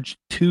encourage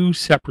 2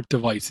 separate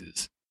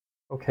devices.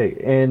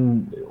 Okay,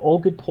 and all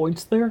good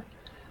points there.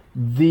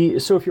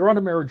 So if you're on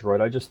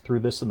Ameridroid, I just threw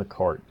this in the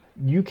cart.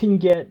 You can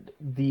get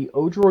the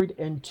Odroid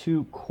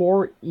N2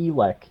 Core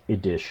ELEC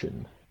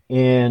edition,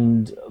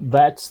 and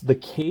that's the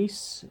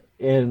case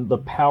and the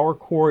power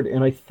cord,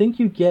 and I think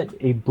you get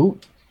a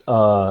boot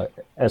micro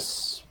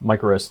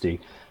SD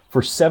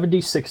for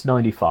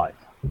 $76.95.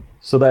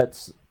 So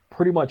that's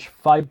pretty much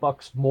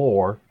 $5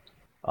 more.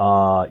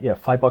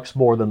 $5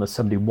 more than the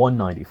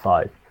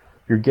 $71.95.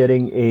 You're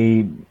getting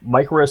a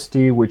micro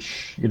SD,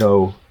 which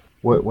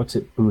what's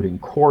it booting?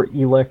 Core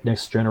ELEC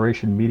Next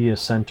Generation Media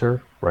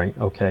Center, right?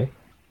 Okay.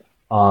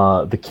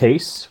 The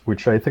case,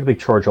 which I think they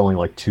charge only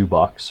like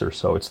 $2 or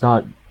so. It's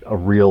not a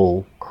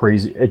real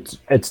crazy.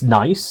 It's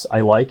nice.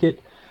 I like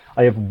it.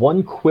 I have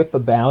one quip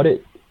about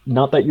it.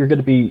 Not that you're going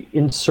to be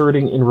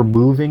inserting and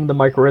removing the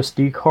micro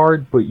SD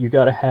card, but you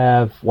got to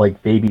have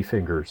like baby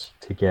fingers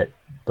to get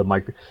the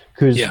micro,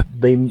 because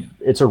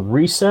it's a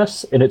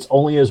recess and it's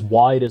only as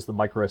wide as the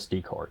micro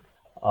SD card.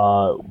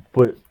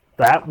 But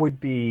that would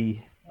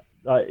be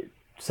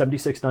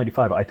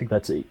 $76.95. I think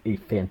that's a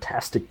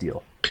fantastic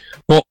deal.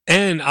 Well,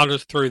 and I'll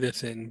just throw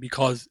this in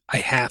because I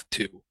have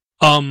to.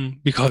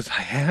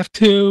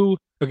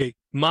 Okay,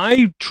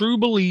 my true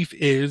belief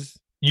is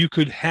you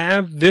could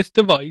have this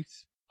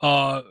device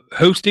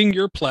hosting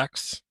your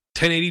Plex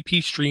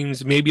 1080p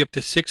streams, maybe up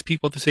to 6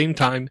 people at the same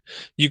time.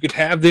 You could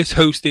have this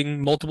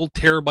hosting multiple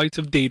terabytes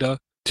of data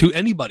to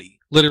anybody,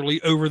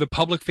 literally over the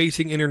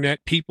public-facing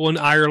internet, people in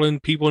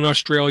Ireland, people in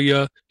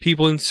Australia,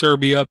 people in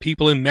Serbia,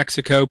 people in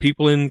Mexico,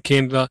 people in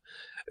Canada,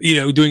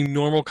 doing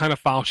normal kind of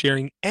file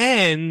sharing.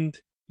 And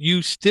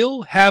you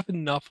still have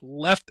enough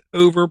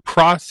leftover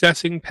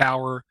processing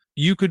power.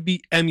 You could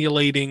be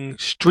emulating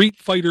Street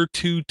Fighter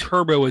II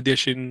Turbo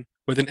Edition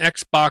with an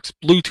Xbox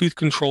Bluetooth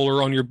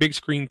controller on your big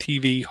screen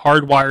TV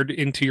hardwired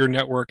into your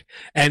network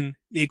and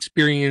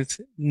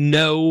experience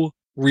no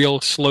real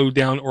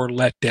slowdown or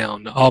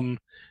letdown.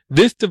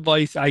 This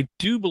device, I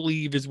do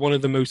believe, is one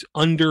of the most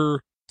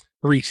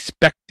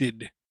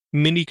under-respected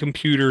mini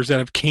computers that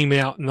have came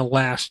out in the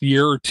last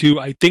year or two.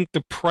 I think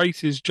the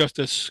price is just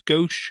a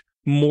skosh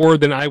more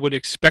than I would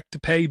expect to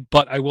pay,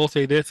 but I will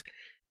say this,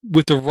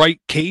 with the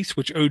right case,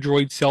 which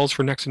Odroid sells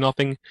for next to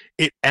nothing,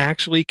 it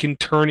actually can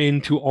turn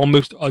into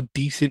almost a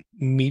decent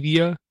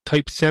media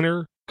type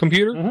center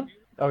computer. Mm-hmm.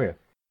 Oh yeah.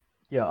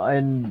 Yeah,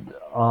 and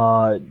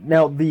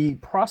now the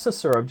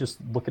processor, I'm just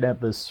looking at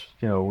this,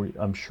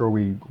 I'm sure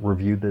we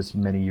reviewed this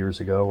many years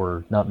ago,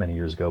 or not many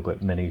years ago,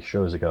 but many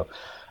shows ago.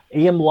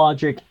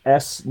 Amlogic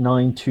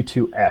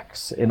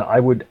S922X, and I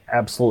would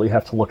absolutely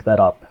have to look that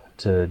up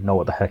to know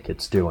what the heck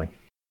it's doing,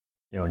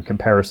 in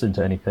comparison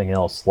to anything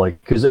else.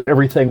 Because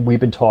everything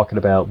we've been talking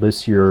about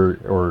this year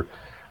or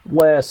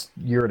last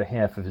year and a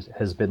half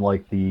has been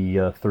like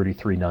the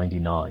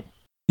 3399.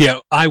 Yeah,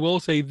 I will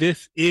say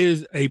this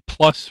is a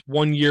plus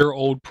 1 year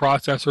old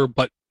processor,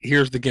 but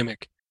here's the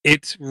gimmick.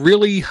 It's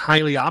really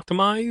highly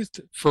optimized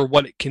for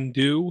what it can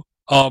do.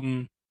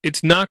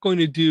 It's not going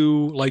to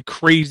do like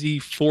crazy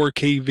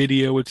 4K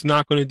video. It's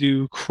not going to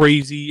do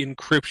crazy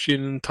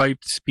encryption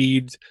type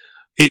speeds.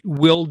 It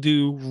will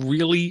do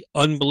really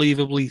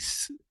unbelievably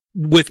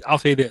I'll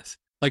say this,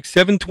 like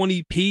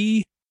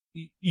 720p,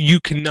 you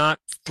cannot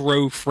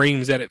throw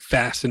frames at it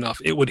fast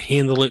enough. It would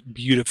handle it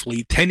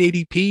beautifully.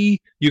 1080p,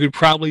 you could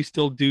probably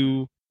still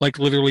do like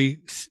literally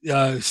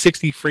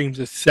 60 frames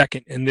a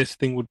second, and this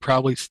thing would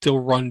probably still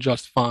run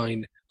just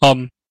fine.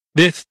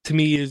 This to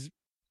me is,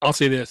 I'll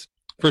say this,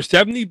 for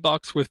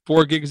 $70 with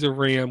 4 gigs of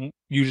RAM,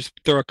 you just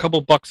throw a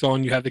couple bucks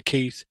on, you have the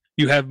case,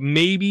 you have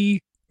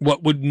maybe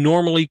what would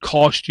normally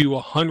cost you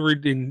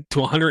 $100 to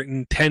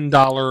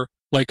 $110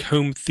 like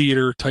home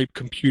theater type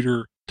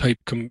computer type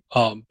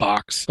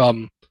box.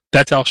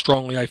 That's how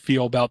strongly I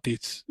feel about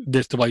this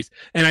device,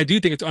 and I do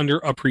think it's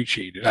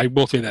underappreciated. I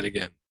will say that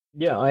again.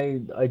 Yeah, I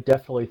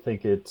definitely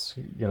think it's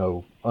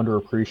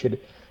underappreciated.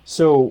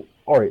 So,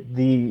 all right,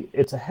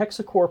 it's a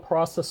hexa-core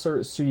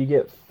processor, so you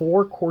get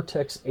 4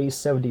 Cortex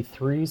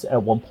A73s at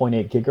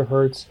 1.8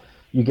 gigahertz.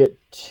 You get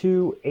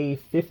 2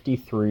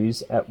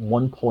 A53s at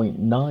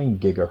 1.9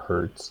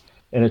 gigahertz,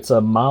 and it's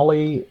a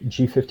Mali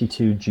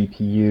G52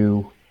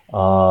 GPU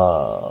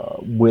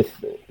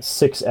with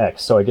 6X,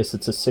 so I guess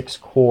it's a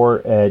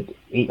 6-core at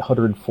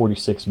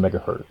 846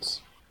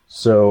 megahertz.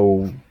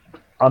 So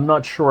I'm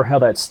not sure how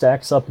that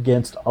stacks up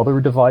against other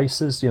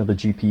devices, the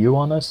GPU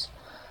on this,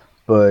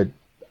 but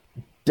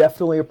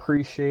definitely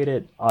appreciate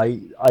it.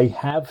 I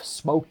have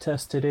smoke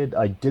tested it.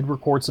 I did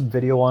record some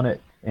video on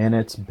it, and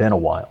it's been a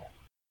while.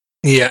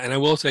 Yeah, and I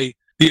will say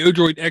the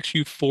Odroid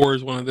XU4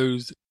 is one of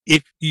those,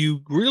 if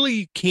you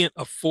really can't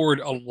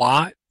afford a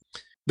lot,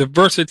 the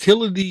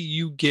versatility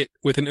you get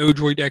with an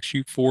Odroid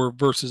XU4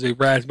 versus a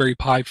Raspberry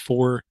Pi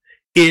 4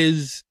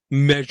 is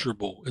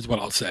measurable, is what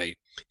I'll say.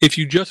 If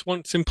you just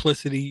want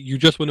simplicity, you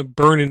just want to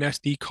burn an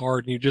SD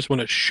card, and you just want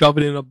to shove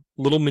it in a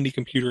little mini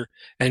computer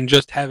and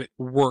just have it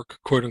work,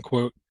 quote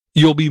unquote,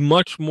 you'll be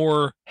much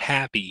more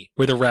happy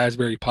with a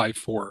Raspberry Pi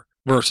 4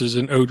 versus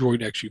an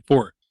Odroid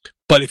XU4.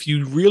 But if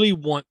you really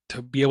want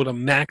to be able to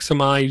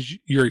maximize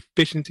your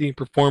efficiency and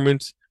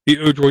performance, the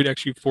Odroid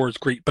XU4 is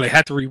great. But I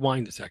had to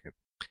rewind a second.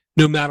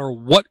 No matter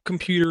what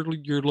computer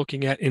you're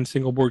looking at in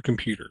single board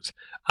computers,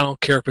 I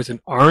don't care if it's an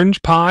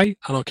Orange Pi,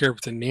 I don't care if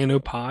it's a Nano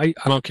Pi,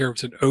 I don't care if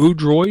it's an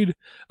Odroid,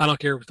 I don't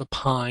care if it's a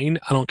Pine,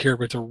 I don't care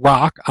if it's a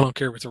Rock, I don't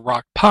care if it's a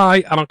Rock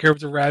Pi, I don't care if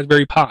it's a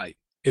Raspberry Pi.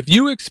 If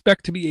you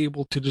expect to be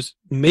able to just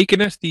make an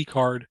SD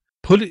card,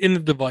 put it in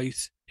the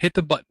device, hit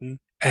the button,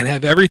 and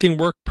have everything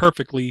work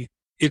perfectly,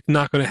 it's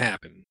not going to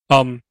happen.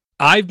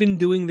 I've been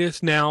doing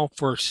this now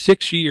for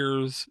 6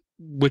 years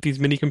with these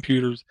mini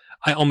computers.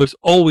 I almost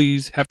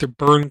always have to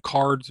burn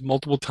cards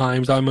multiple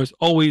times. I almost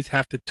always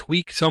have to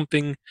tweak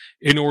something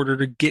in order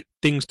to get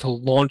things to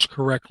launch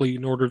correctly,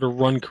 in order to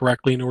run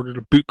correctly, in order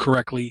to boot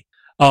correctly.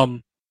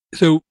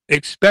 So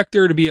expect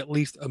there to be at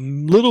least a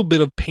little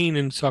bit of pain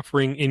and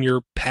suffering in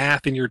your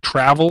path, in your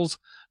travels.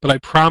 But I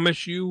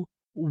promise you,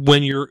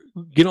 when you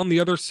get on the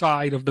other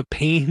side of the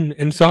pain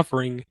and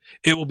suffering,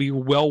 it will be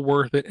well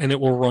worth it, and it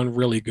will run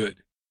really good.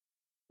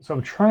 So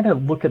I'm trying to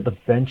look at the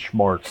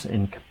benchmarks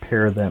and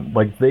compare them.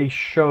 Like, they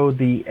show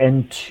the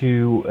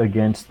N2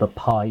 against the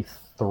Pi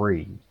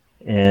 3,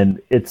 and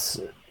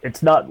it's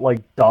not like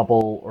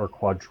double or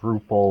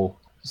quadruple.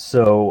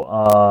 So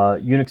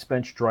Unix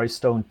Bench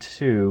Drystone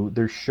 2,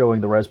 they're showing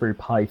the Raspberry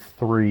Pi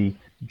 3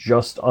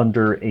 just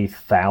under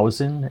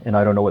 1,000, and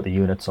I don't know what the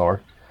units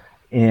are.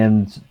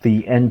 And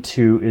the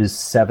N2 is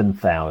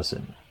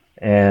 7,000.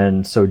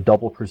 And so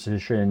double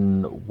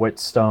precision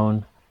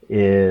Whetstone,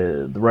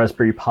 the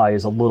Raspberry Pi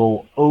is a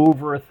little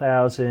over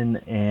 1,000,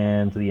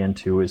 and the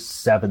N2 is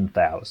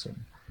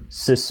 7,000.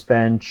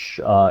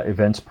 Sysbench,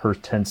 events per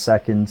 10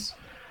 seconds,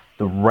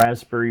 The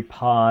Raspberry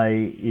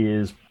Pi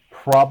is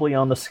probably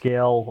on the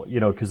scale,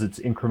 because it's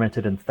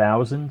incremented in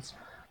thousands.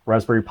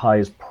 Raspberry Pi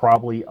is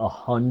probably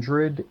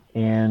 100,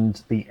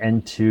 and the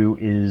N2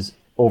 is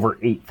over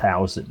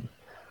 8,000.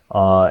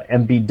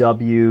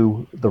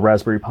 MBW, the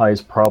Raspberry Pi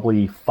is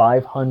probably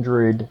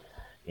 500,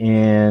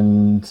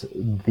 and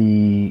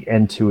the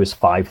N2 is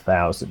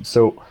 5,000.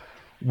 So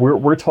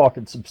we're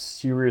talking some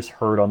serious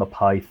hurt on the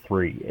Pi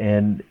 3.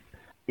 And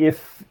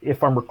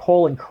if I'm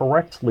recalling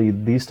correctly,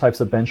 these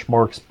types of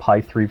benchmarks, Pi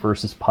 3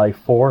 versus Pi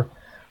 4,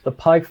 the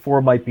Pi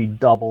 4 might be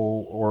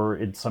double, or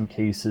in some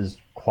cases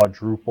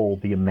quadruple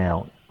the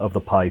amount of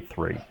the Pi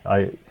 3.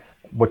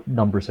 What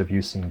numbers have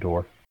you seen,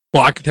 Dor?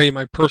 Well, I can tell you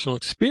my personal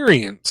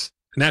experience,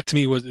 and that to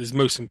me is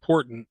most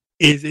important.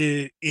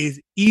 It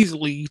is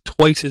easily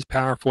twice as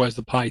powerful as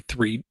the Pi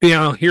 3.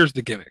 Here's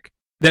the gimmick.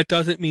 That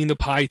doesn't mean the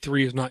Pi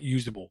 3 is not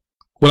usable.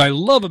 What I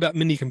love about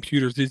mini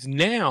computers is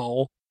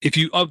now, if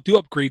you do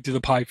upgrade to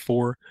the Pi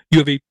 4, you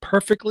have a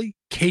perfectly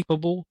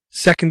capable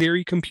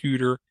secondary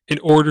computer in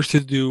order to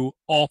do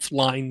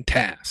offline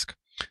tasks.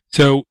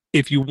 So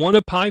if you want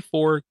a Pi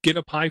 4, get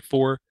a Pi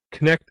 4,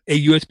 connect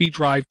a USB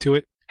drive to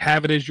it,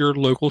 have it as your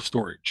local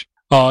storage.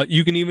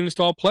 You can even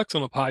install Plex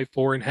on a Pi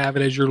 4 and have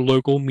it as your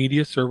local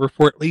media server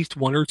for at least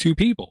 1 or 2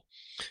 people.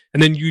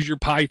 And then use your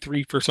Pi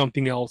 3 for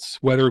something else,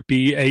 whether it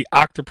be a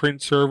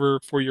Octoprint server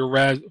for your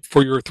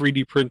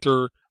 3D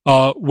printer,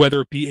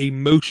 whether it be a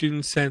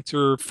motion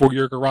sensor for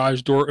your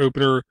garage door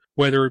opener,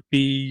 whether it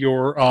be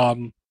your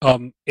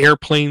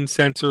airplane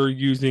sensor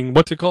using,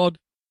 what's it called?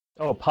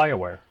 Oh,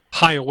 PiAware.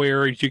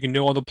 PiAware, you can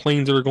know all the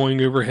planes that are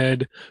going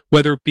overhead,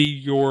 whether it be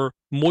your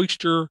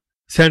moisture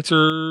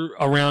sensor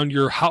around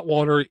your hot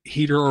water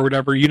heater or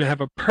whatever. You have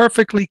a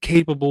perfectly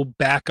capable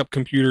backup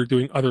computer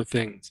doing other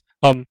things.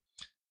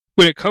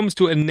 When it comes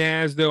to a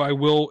NAS, though, I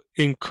will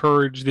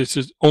encourage this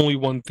is only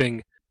one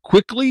thing.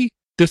 Quickly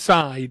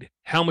decide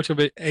how much of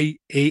a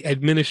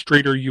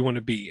administrator you want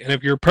to be. And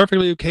if you're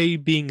perfectly okay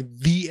being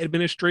the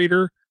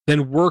administrator,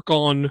 then work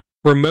on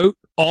remote,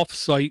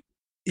 off-site,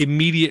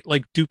 immediate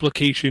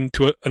duplication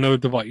to another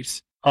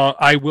device.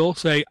 I will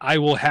say I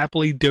will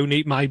happily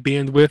donate my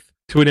bandwidth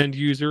to an end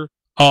user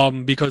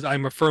because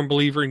I'm a firm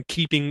believer in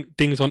keeping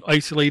things on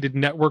isolated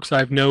networks. I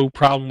have no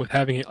problem with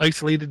having an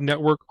isolated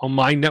network on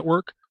my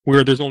network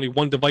where there's only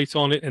one device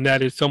on it, and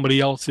that is somebody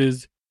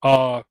else's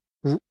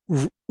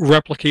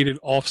replicated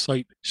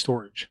off-site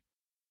storage.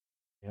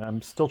 Yeah,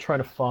 I'm still trying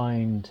to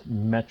find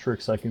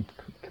metrics I can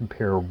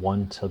compare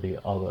one to the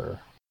other.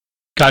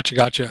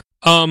 Gotcha.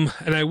 And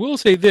I will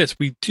say this,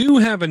 we do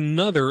have at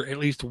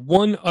least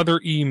one other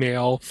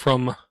email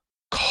from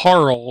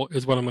Carl,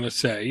 is what I'm going to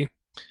say.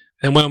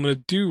 And what I'm going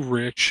to do,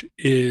 Rich,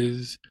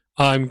 is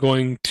I'm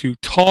going to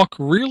talk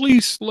really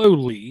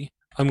slowly.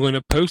 I'm going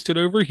to post it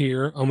over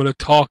here. I'm going to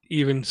talk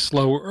even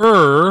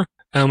slower.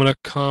 And I'm going to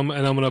come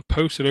and I'm going to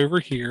post it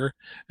over here.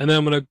 And then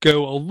I'm going to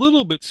go a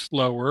little bit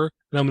slower.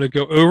 And I'm going to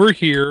go over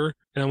here.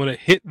 And I'm going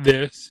to hit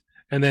this.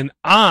 And then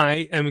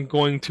I am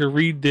going to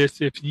read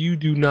this if you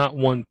do not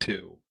want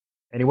to.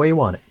 Any way you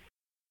want it.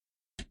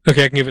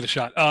 Okay, I can give it a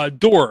shot.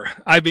 Dor,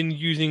 I've been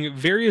using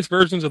various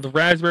versions of the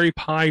Raspberry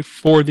Pi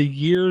for the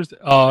years,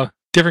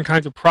 different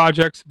kinds of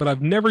projects, but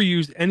I've never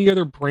used any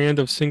other brand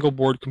of single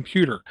board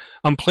computer.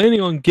 I'm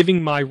planning on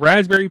giving my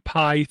Raspberry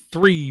Pi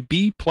 3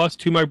 B+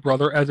 to my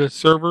brother as a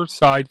server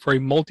side for a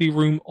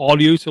multi-room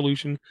audio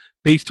solution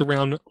based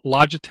around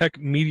Logitech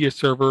Media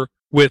Server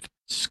with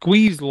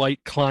Squeeze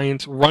Lite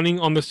clients running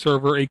on the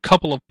server, a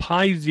couple of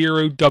Pi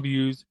Zero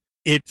Ws.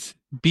 It's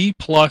B+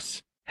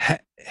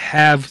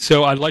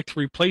 so I'd like to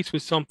replace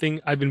with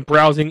something. I've been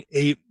browsing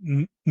a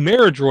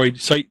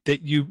Maridroid site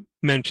that you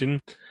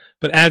mentioned,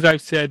 but as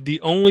I've said, the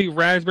only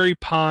Raspberry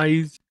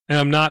Pis, and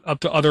I'm not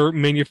up to other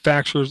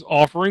manufacturers'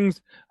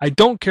 offerings, I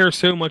don't care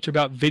so much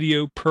about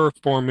video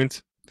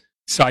performance.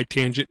 Side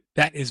tangent.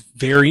 That is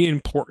very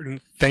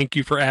important. Thank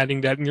you for adding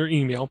that in your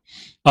email.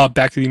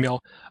 Back to the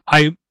email.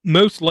 I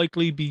most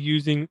likely be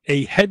using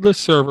a headless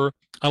server.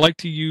 I like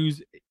to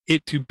use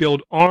it to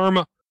build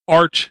ARM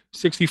Arch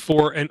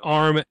 64 and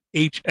ARM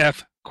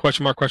HF ?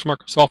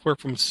 Software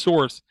from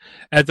source,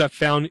 as I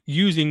found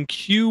using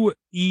QEMU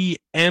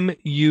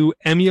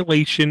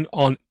emulation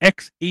on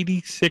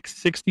x86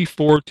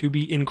 64 to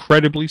be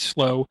incredibly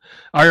slow.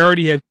 I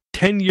already have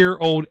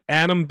 10-year-old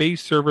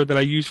Atom-based server that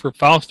I use for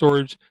file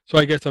storage, so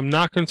I guess I'm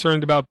not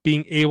concerned about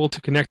being able to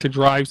connect to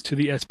drives to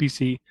the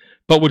SBC,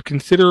 but would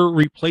consider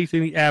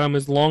replacing the Atom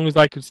as long as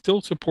I could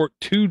still support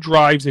 2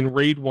 drives in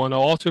RAID 1.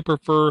 I'll also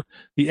prefer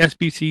the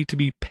SBC to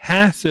be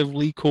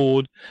passively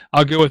cooled.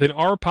 I'll go with an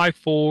RPi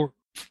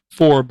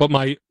 4, but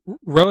my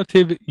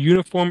relative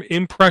uniform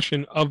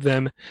impression of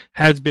them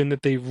has been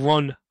that they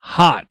run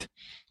hot,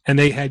 and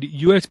they had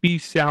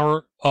USB-C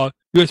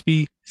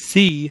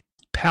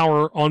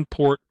power on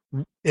port,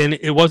 and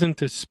it wasn't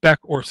to spec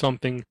or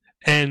something.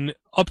 And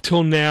up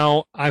till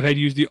now, I've had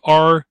used the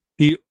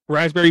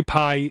Raspberry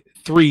Pi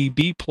 3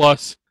 B+,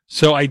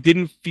 so I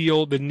didn't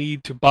feel the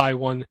need to buy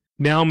one.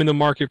 Now I'm in the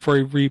market for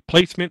a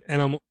replacement,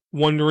 and I'm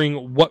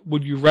wondering what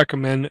would you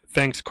recommend?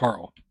 Thanks,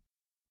 Carl.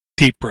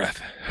 Deep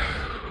breath.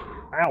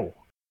 Ow.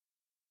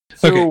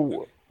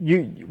 So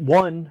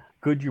Okay.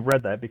 Good you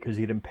read that because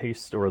you didn't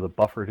paste or the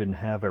buffer didn't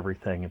have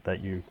everything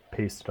that you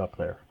pasted up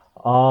there.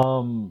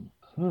 One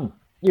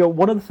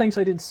of the things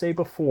I didn't say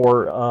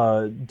before,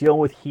 dealing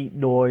with heat,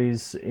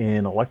 noise,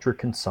 and electric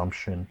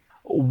consumption.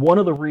 One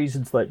of the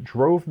reasons that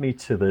drove me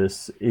to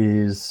this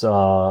is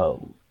I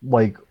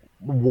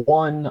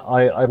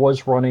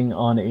was running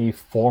on a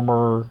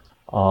former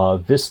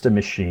Vista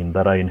machine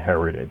that I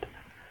inherited.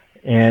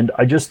 And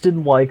I just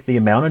didn't like the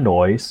amount of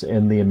noise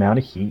and the amount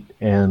of heat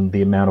and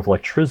the amount of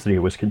electricity it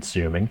was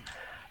consuming.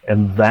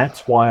 And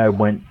that's why I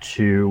went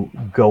to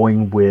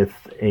going with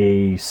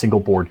a single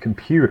board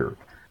computer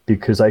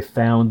because I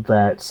found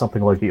that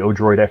something like the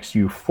Odroid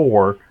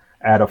XU4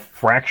 at a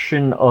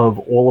fraction of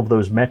all of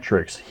those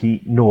metrics,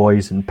 heat,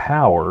 noise, and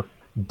power,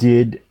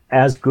 did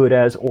as good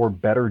as or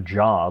better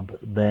job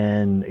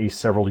than a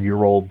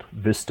several-year-old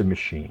Vista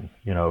machine.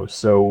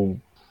 So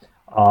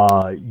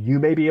you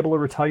may be able to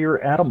retire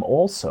Atom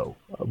also,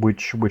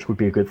 which would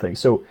be a good thing.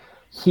 So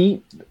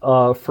heat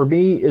for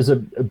me is a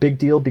big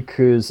deal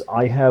because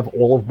I have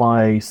all of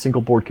my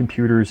single board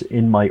computers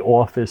in my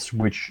office,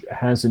 which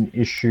has an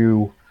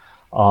issue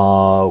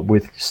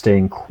with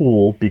staying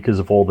cool because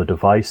of all the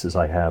devices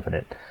I have in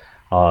it.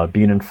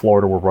 Being in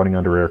Florida, we're running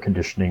under air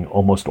conditioning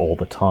almost all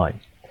the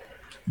time.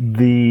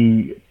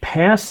 The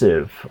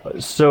passive,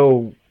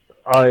 so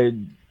I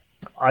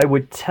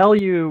would tell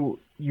you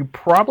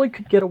probably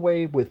could get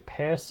away with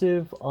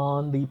passive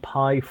on the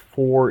Pi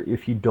 4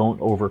 if you don't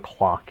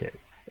overclock it.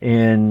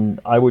 And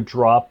I would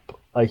drop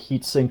a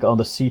heatsink on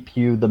the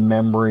CPU, the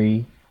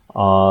memory,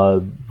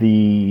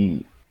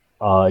 the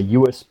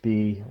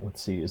USB.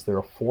 Let's see, is there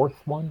a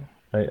fourth one?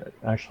 I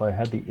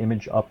had the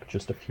image up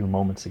just a few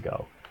moments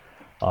ago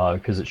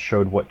because it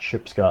showed what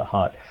chips got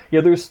hot.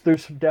 Yeah, there's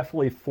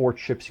definitely 4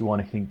 chips you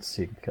want to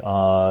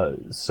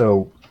heatsink.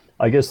 So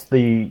I guess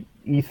the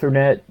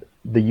Ethernet,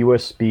 the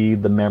USB,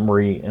 the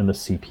memory, and the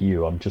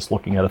CPU. I'm just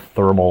looking at a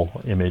thermal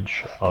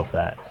image of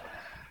that.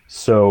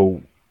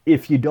 So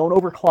if you don't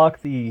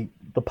overclock the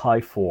Pi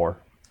 4,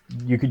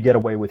 you could get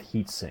away with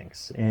heat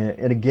sinks.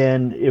 And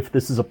again, if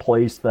this is a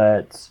place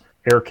that's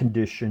air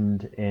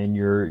conditioned and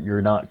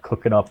you're not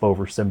cooking up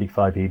over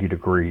 75, 80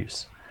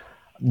 degrees.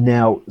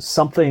 Now,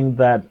 something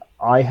that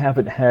I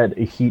haven't had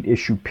a heat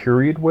issue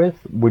period with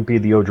would be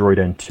the Odroid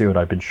N2, and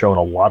I've been showing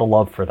a lot of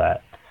love for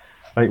that.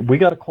 We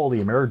got to call the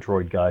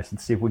Ameridroid guys and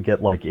see if we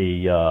get like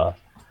a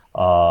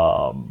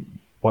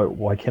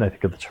why can't I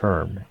think of the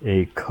term?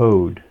 A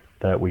code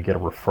that we get a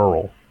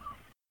referral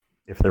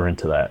if they're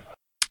into that.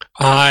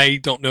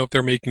 I don't know if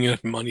they're making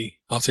enough money.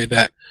 I'll say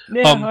that.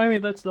 Yeah, I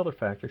mean that's another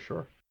factor,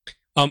 sure.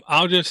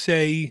 I'll just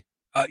say,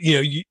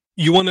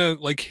 you want to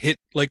hit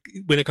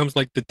when it comes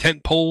to the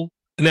tent pole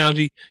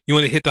analogy, you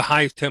want to hit the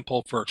highest tent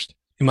pole first.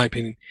 In my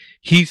opinion,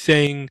 he's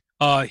saying.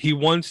 He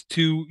wants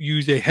to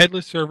use a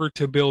headless server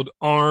to build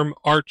ARM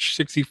Arch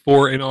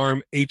 64 and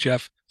ARM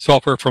HF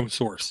software from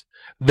source.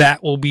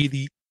 That will be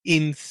the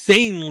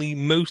insanely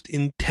most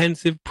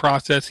intensive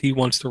process he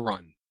wants to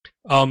run.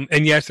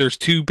 And yes, there's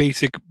 2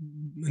 basic.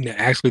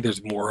 Actually,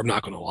 there's more. I'm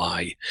not going to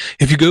lie.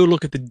 If you go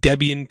look at the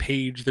Debian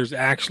page, there's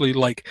actually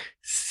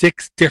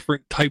 6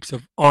 different types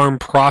of ARM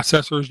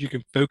processors you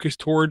can focus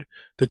toward.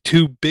 The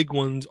 2 big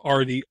ones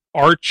are the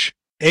Arch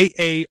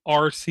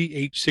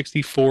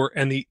AARCH64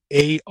 and the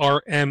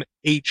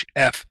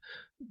ARMHF.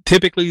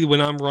 Typically, when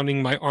I'm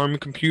running my ARM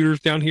computers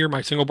down here,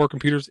 my single board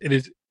computers, it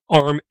is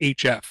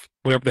ARMHF,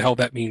 whatever the hell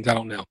that means, I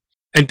don't know.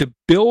 And to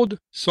build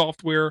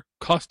software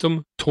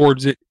custom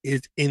towards it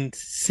is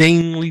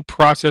insanely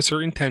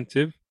processor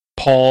intensive,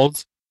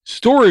 pause,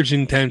 storage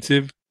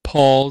intensive,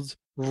 pause,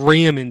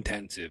 RAM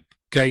intensive.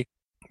 Okay.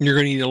 You're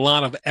going to need a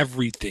lot of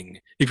everything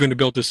if you're going to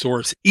build the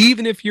source,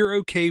 even if you're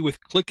okay with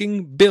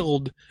clicking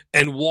build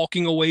and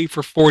walking away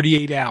for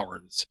 48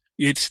 hours.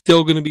 It's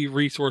still going to be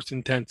resource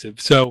intensive.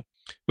 So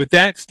with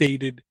that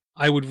stated,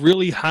 I would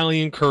really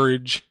highly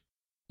encourage,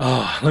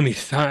 I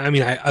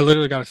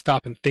literally got to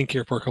stop and think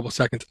here for a couple of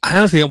seconds.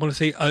 Honestly, I want to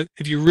say,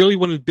 if you really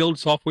want to build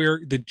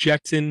software, the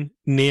Jetson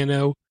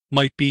Nano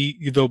might be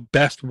the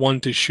best one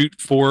to shoot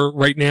for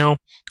right now.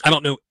 I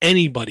don't know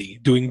anybody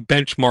doing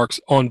benchmarks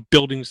on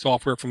building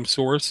software from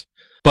source,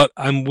 but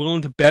I'm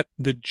willing to bet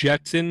the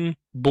Jetson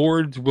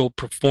boards will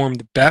perform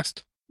the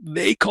best.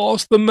 They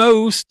cost the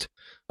most.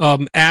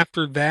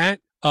 After that,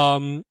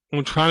 I'm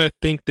trying to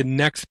think the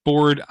next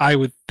board I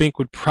would think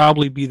would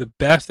probably be the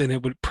best, and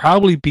it would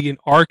probably be an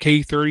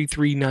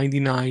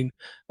RK3399.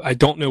 I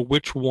don't know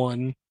which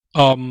one.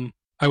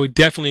 I would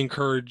definitely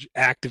encourage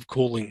active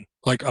cooling,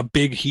 like a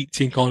big heat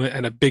sink on it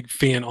and a big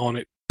fan on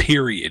it,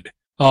 period.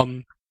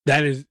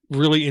 That is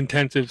really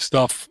intensive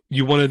stuff.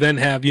 You want to then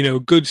have,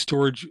 good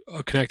storage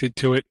connected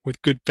to it with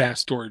good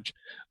fast storage.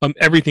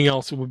 Everything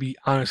else would be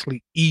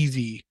honestly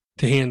easy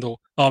to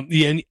handle.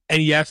 And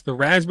yes, the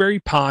Raspberry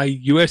Pi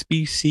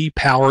USB-C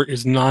power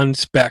is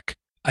non-spec.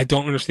 I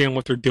don't understand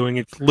what they're doing.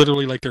 It's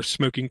literally like they're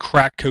smoking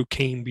crack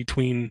cocaine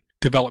between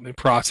development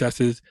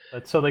processes.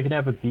 That's so they can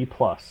have a B+.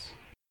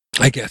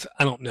 I guess,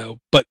 I don't know.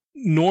 But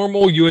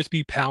normal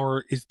USB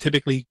power is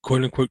typically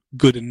quote unquote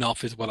good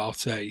enough is what I'll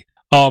say.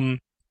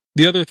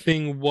 The other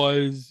thing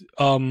was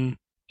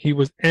he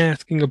was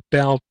asking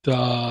about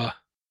the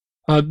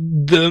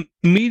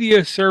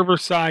media server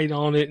side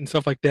on it and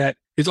stuff like that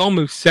is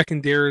almost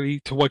secondary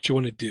to what you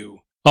want to do.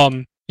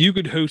 You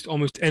could host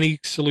almost any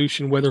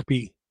solution, whether it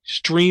be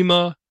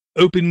Streama,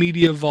 Open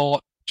Media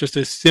Vault, just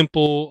a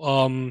simple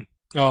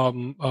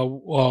trying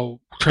to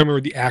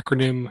remember the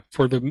acronym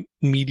for the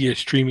media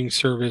streaming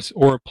service,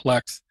 or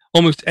Plex.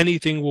 Almost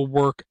anything will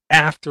work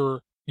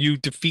after you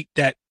defeat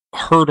that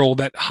hurdle,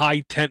 that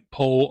high tent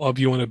pole of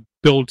you want to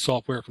build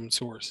software from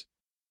source.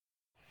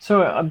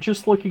 So I'm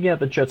just looking at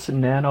the Jetson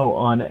Nano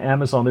on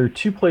Amazon. There are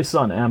two places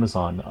on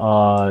Amazon.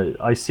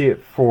 I see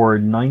it for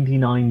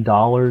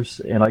 $99,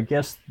 and I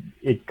guess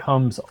it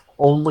comes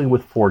only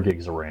with 4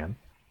 gigs of RAM.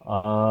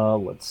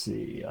 Let's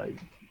see.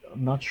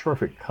 I'm not sure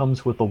if it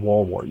comes with the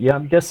wall wart. Yeah,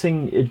 I'm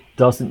guessing it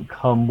doesn't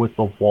come with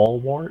the wall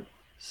wart.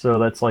 So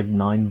that's like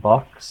 $9.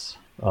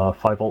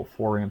 5-volt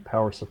 4-amp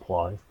power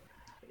supply.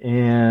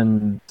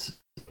 And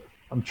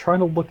I'm trying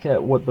to look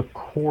at what the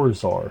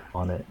cores are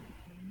on it,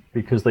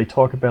 because they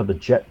talk about the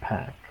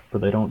Jetpack,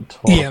 but they don't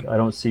talk. Yeah. I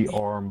don't see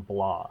ARM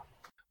blah.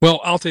 Well,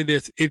 I'll say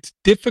this. It's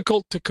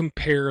difficult to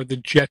compare the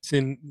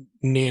Jetson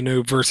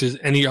Nano versus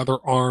any other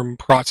ARM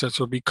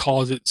processor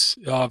because it's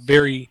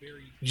very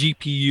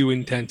GPU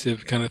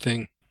intensive kind of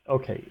thing.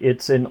 Okay,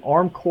 it's an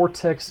ARM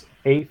Cortex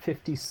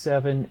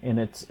A57 and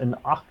it's an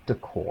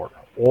octa-core.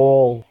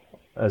 All,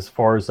 as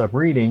far as I'm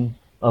reading,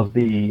 of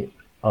the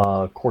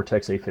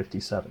Cortex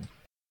A57.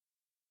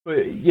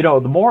 You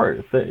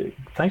know,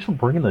 thanks for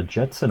bringing the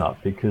Jetson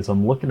up, because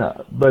I'm looking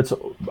at, that's,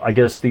 I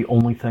guess the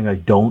only thing I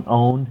don't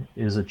own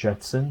is a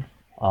Jetson,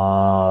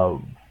 but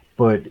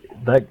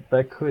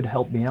that could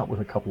help me out with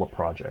a couple of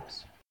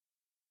projects.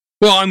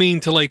 Well, I mean,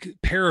 to like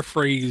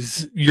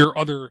paraphrase your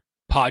other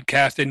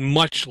podcast and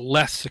much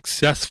less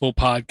successful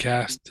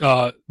podcast,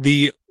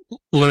 the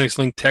Linux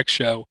Link Tech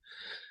Show,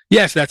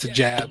 yes, that's a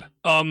jab.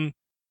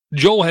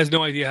 Joel has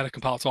no idea how to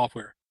compile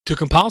software. To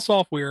compile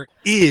software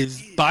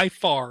is by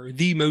far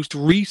the most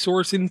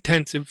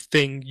resource-intensive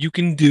thing you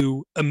can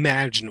do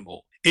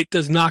imaginable. It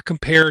does not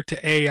compare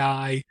to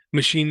AI,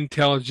 machine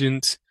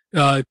intelligence,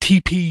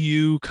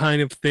 TPU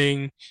kind of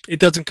thing. It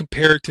doesn't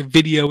compare to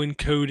video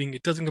encoding.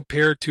 It doesn't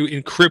compare to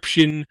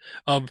encryption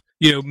of,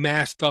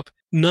 mass stuff.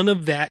 None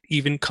of that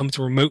even comes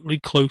remotely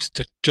close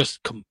to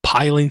just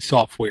compiling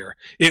software.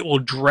 It will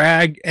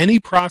drag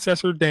any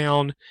processor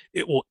down.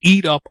 It will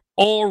eat up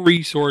all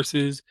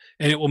resources,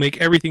 and it will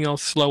make everything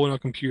else slow in a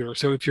computer.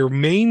 So if your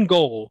main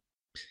goal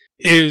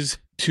is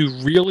to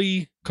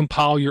really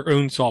compile your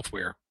own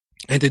software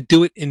and to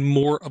do it in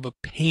more of a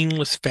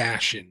painless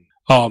fashion,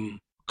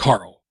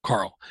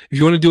 Carl, if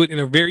you want to do it in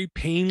a very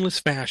painless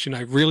fashion,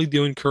 I really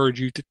do encourage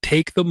you to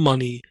take the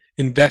money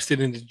invested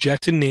in the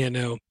Jetson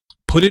Nano,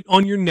 put it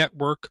on your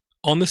network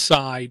on the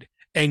side,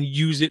 and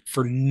use it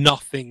for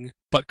nothing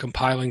but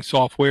compiling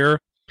software.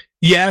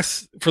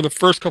 Yes, for the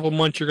first couple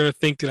months, you're going to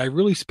think, did I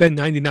really spend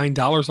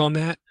 $99 on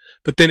that?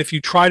 But then if you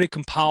try to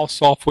compile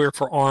software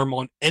for ARM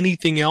on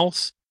anything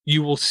else,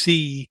 you will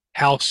see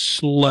how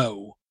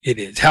slow it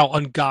is, how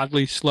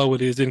ungodly slow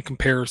it is in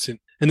comparison.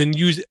 And then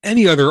use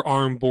any other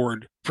ARM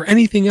board for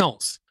anything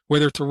else,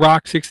 whether it's a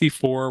ROC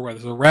 64, whether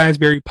it's a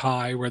Raspberry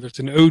Pi, whether it's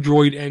an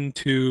Odroid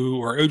N2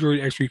 or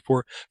Odroid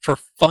X34 for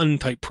fun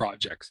type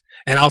projects.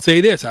 And I'll say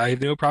this, I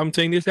have no problem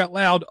saying this out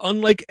loud,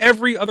 unlike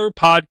every other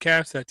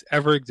podcast that's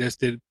ever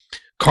existed,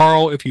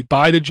 Carl, if you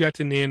buy the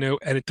Jetson Nano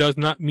and it does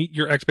not meet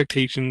your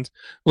expectations,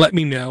 let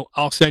me know.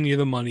 I'll send you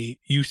the money.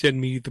 You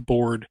send me the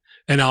board,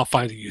 and I'll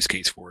find a use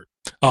case for it.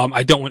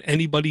 I don't want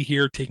anybody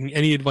here taking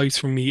any advice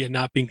from me and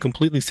not being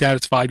completely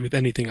satisfied with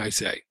anything I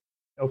say.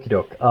 Okie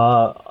doke.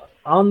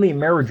 On the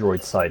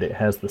Ameridroid side, it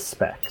has the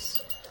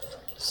specs.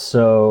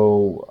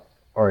 So,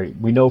 all right,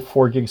 we know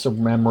 4 gigs of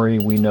memory.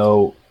 We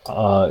know...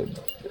 all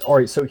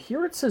right, so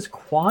here it says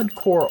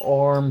quad-core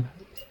ARM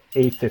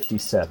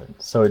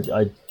A57. So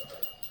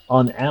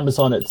on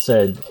Amazon, it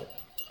said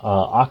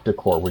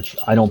octa-core, which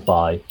I don't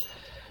buy.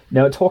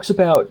 Now, it talks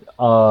about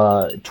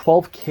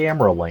 12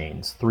 camera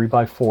lanes,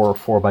 3x4,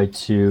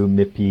 4x2,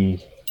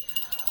 MIPI.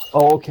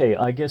 Oh, okay,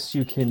 I guess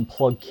you can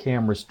plug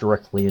cameras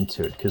directly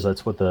into it, because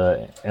that's what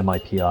the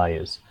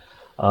MIPI is.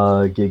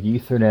 Gig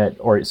Ethernet.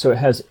 All right, so it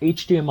has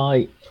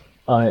HDMI,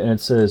 and it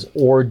says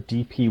or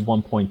DP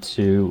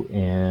 1.2,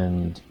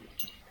 and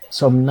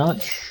so I'm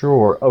not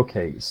sure.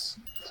 Okay,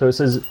 so it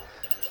says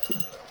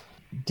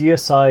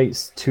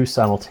DSI 2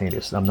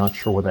 simultaneous. I'm not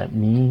sure what that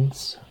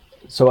means.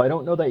 So I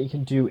don't know that you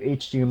can do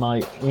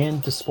HDMI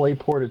and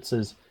DisplayPort. It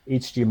says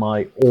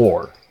HDMI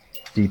or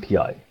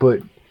DPI.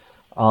 But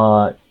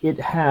it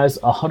has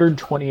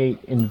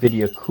 128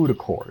 NVIDIA CUDA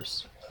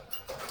cores.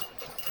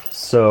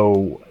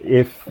 So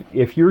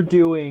if you're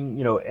doing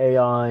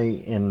AI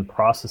and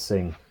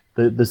processing,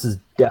 this is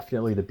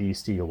definitely the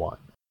beastie you want.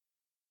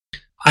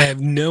 I have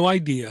no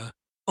idea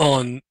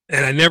on,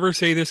 and I never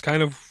say this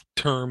kind of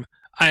term,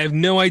 I have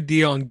no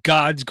idea on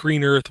God's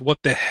green earth what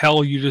the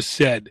hell you just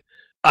said.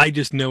 I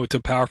just know it's a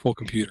powerful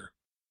computer.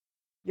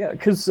 Yeah,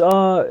 because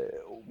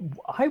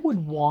I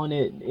would want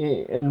it,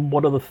 and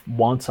one of the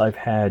wants I've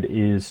had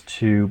is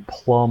to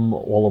plumb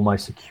all of my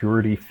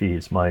security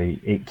feeds, my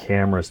 8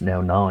 cameras, now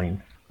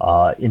 9,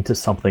 into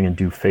something and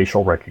do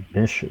facial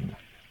recognition.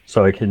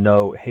 So I can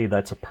know, hey,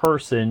 that's a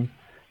person,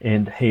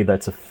 and hey,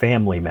 that's a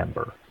family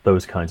member,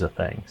 those kinds of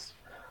things.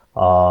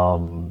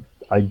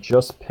 I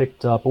just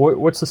picked up,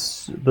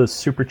 what's the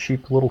super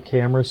cheap little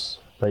cameras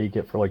that you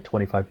get for like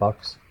 25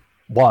 bucks?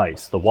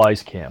 Wise, the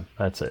Wise Cam,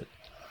 that's it.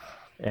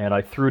 And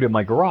I threw it in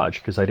my garage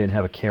because I didn't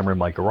have a camera in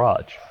my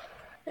garage.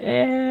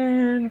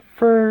 And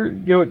for,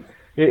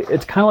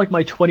 it's kind of like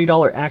my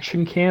 $20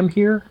 action cam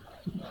here,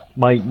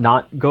 my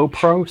not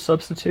GoPro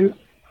substitute.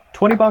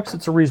 20 bucks,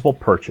 it's a reasonable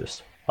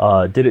purchase.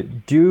 Did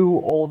it do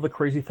all of the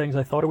crazy things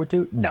I thought it would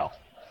do? No.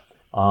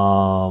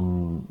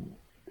 Um,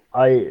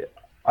 I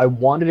I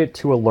wanted it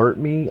to alert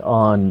me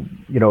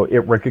on,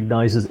 it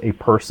recognizes a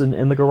person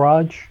in the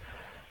garage,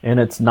 and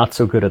it's not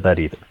so good at that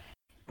either.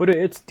 But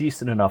it's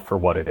decent enough for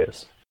what it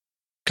is.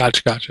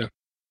 Gotcha.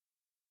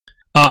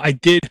 I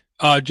did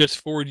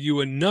just forward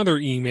you another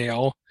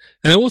email,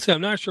 and I will say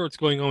I'm not sure what's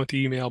going on with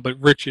the email, but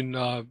Rich and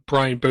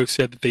Brian both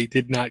said that they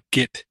did not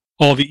get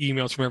all the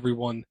emails from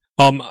everyone.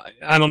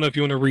 I don't know if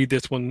you want to read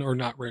this one or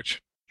not,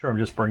 Rich. Sure, I'm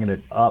just bringing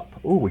it up.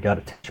 Ooh, we got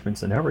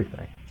attachments and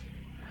everything.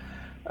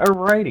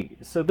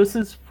 Alrighty, so this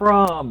is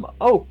from,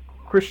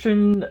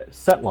 Christian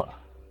Setla.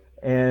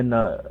 And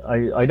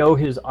I know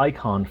his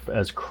icon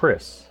as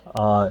Chris.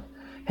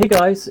 Hey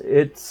guys,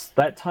 it's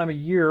that time of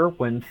year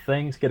when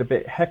things get a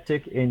bit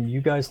hectic and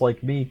you guys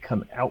like me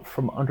come out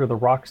from under the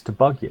rocks to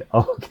bug you.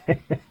 Okay.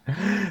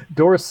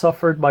 Doris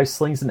suffered my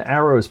slings and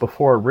arrows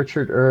before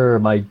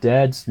Richard my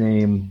dad's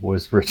name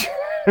was Richard.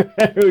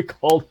 We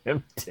called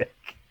him Dick.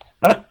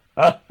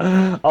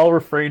 I'll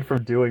refrain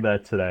from doing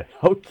that today.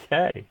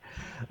 Okay.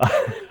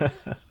 I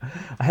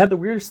had the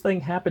weirdest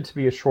thing happen to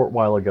me a short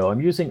while ago.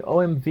 I'm using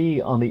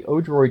OMV on the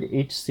Odroid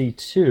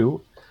HC2,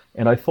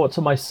 and I thought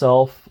to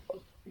myself,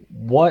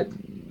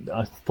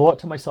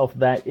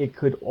 that it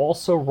could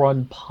also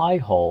run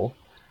Pi-hole,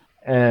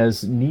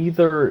 as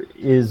neither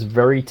is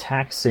very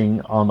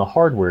taxing on the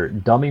hardware.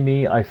 Dummy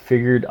me, I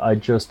figured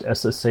I'd just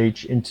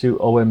SSH into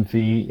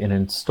OMV and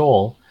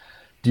install,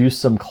 do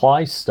some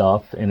CLI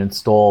stuff, and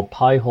install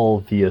Pi-hole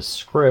via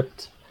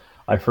script.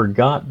 I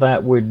forgot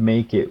that would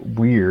make it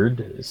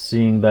weird,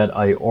 seeing that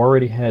I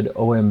already had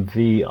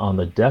OMV on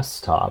the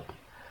desktop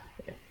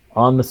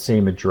on the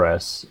same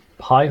address.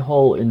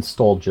 Pi-hole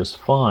installed just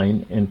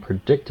fine, and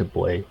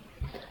predictably,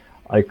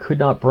 I could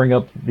not bring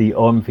up the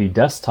OMV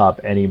desktop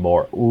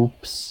anymore.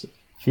 Oops.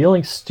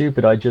 Feeling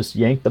stupid, I just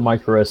yanked the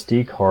micro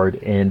SD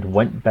card and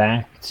went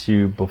back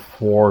to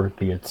before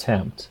the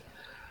attempt.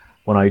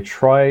 When I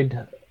think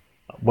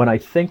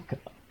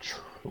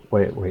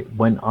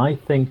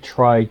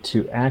tried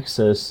to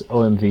access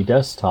OMV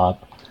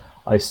desktop,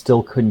 I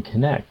still couldn't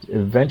connect.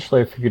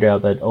 Eventually I figured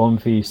out that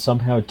OMV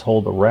somehow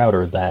told the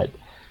router that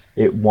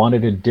it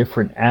wanted a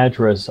different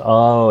address.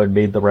 And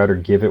made the router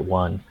give it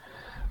one.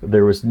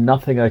 There was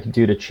nothing I could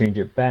do to change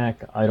it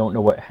back. I don't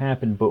know what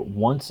happened, but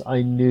once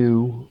I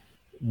knew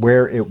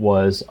where it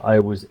was, I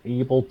was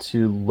able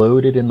to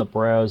load it in the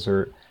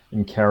browser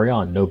and carry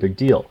on. No big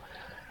deal.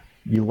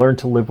 You learn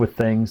to live with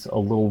things a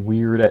little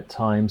weird at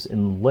times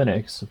in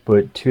Linux,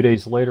 but 2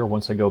 days later,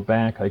 once I go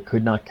back, I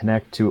could not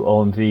connect to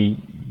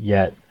OMV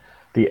yet.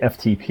 The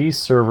FTP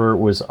server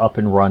was up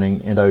and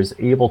running, and I was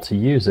able to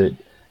use it.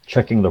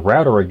 Checking the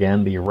router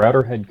again, the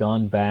router had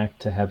gone back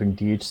to having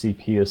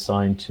DHCP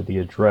assigned to the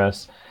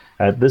address.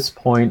 At this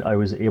point, I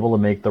was able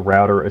to make the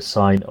router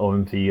assign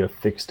OMV a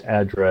fixed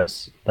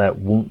address that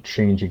won't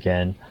change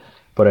again,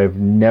 but I've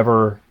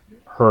never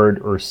heard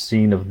or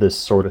seen of this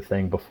sort of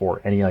thing before.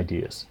 Any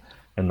ideas?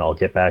 And I'll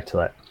get back to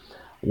that.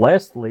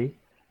 Lastly,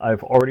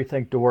 I've already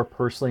thanked Dor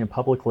personally and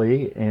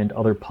publicly and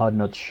other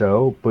Podnuts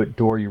show, but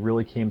Dor, you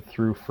really came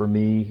through for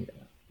me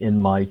in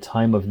my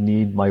time of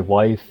need. My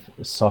wife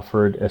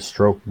suffered a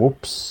stroke,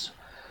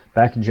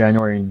 back in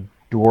January, and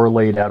Dor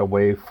laid out a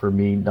way for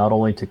me not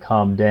only to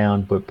calm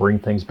down, but bring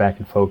things back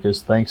in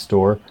focus. Thanks,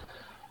 Dor.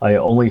 I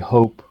only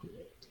hope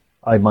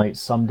I might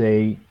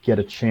someday get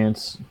a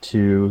chance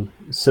to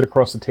sit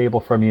across the table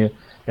from you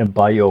and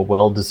buy you a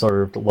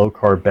well-deserved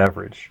low-carb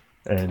beverage.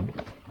 And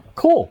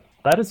cool.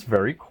 That is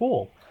very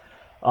cool.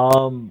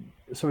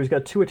 So he's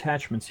got 2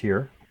 attachments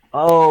here.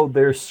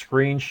 There's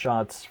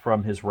screenshots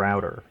from his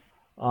router.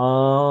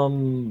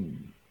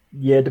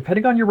 Yeah,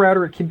 depending on your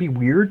router, it can be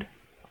weird.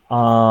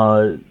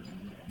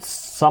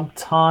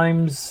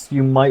 Sometimes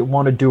you might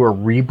want to do a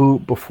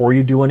reboot before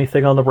you do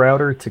anything on the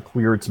router to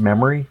clear its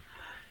memory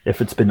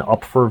if it's been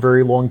up for a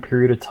very long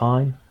period of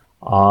time.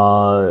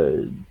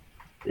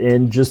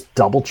 And just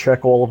double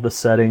check all of the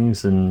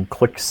settings and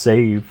click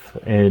save.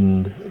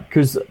 And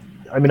because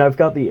I've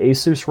got the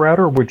Asus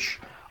router, which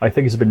I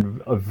think has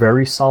been a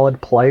very solid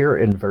player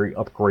and very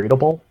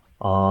upgradable.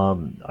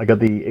 I got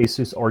the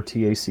Asus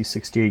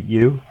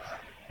RT-AC68U,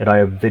 and I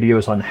have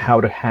videos on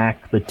how to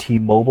hack the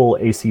T-Mobile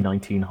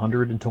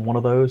AC1900 into one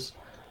of those.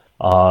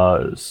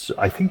 So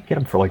I think you get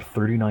them for like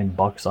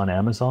 $39 on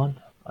Amazon,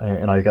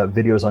 and I got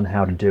videos on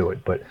how to do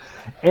it. But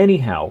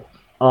anyhow,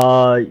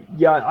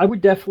 yeah, I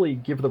would definitely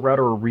give the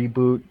router a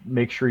reboot.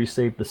 Make sure you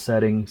save the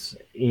settings.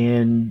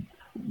 And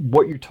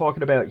what you're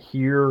talking about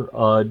here,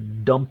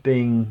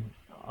 dumping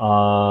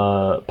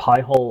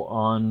Pi-hole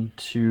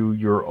onto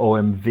your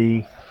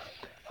OMV.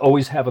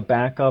 Always have a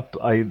backup.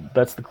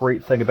 That's the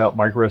great thing about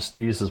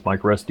microSDs is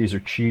microSDs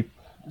are cheap,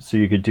 so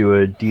you could do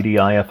a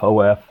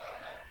DDIFOF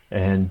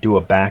and do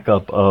a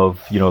backup of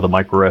the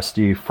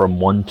microSD from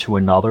one to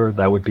another.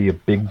 That would be a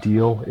big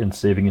deal in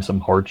saving you some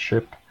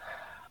hardship.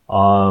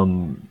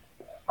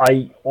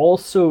 I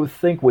also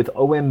think with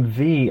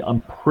OMV,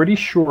 I'm pretty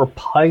sure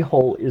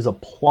Pi-hole is a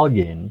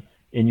plugin,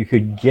 and you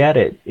could get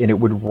it, and it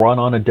would run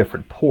on a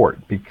different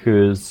port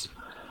because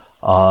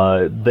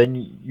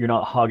then you're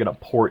not hogging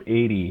up port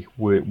 80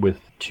 with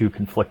two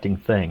conflicting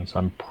things.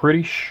 I'm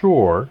pretty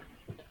sure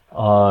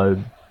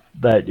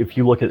that if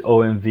you look at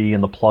OMV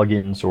and the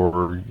plugins,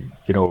 or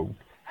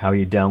how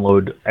you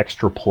download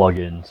extra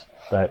plugins,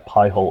 that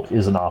Pi-hole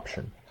is an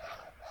option,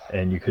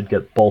 and you could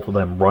get both of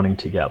them running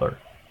together.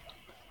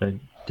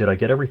 Did I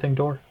get everything,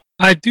 Dor?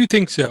 I do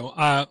think so.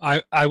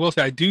 I will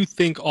say I do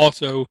think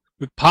also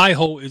with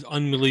Pi-hole is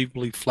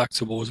unbelievably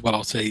flexible, is what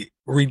I'll say.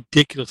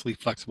 Ridiculously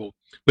flexible.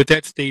 With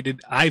that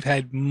stated, I've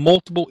had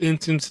multiple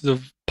instances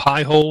of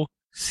Pi-hole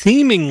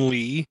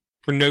seemingly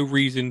for no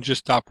reason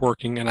just stop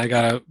working, and I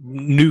gotta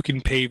nuke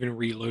and pave and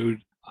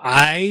reload.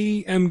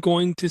 I am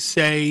going to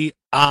say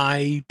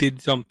I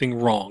did something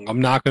wrong. I'm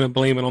not going to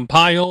blame it on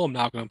Pi-hole. I'm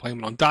not going to blame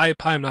it on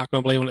DietPi. I'm not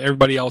going to blame it on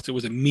everybody else. It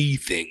was a me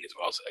thing, is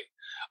what I'll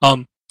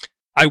say.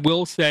 I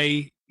will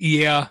say,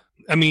 yeah,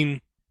 I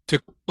mean,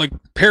 to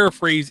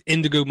paraphrase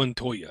Indigo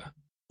Montoya,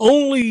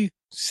 only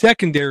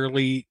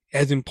secondarily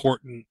as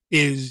important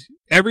is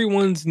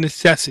everyone's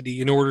necessity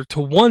in order to,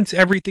 once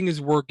everything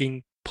is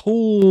working,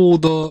 pull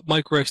the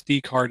micro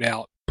SD card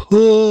out,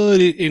 put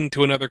it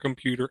into another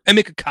computer, and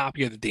make a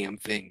copy of the damn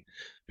thing.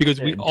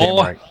 Because we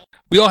all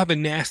have a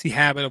nasty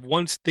habit of,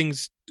 once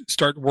things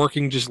start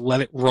working, just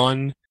let it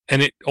run,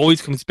 and it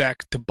always comes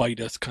back to bite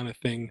us, kind of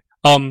thing.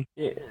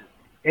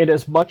 And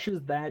as much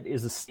as that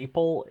is a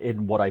staple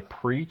in what I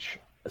preach,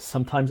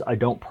 sometimes I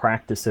don't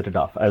practice it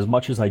enough. As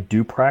much as I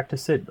do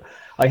practice it,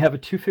 I have a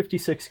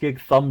 256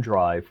 gig thumb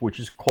drive, which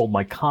is called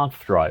my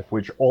conf drive,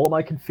 which all of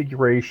my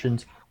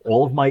configurations,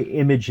 all of my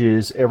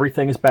images,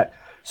 everything is back.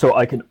 So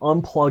I can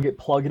unplug it,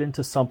 plug it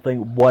into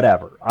something,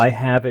 whatever. I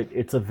have it,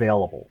 it's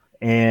available.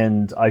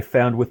 And I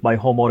found with my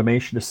home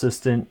automation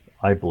assistant,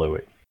 I blew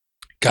it.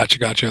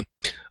 Gotcha.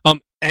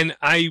 And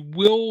I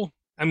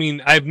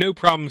have no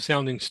problem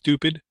sounding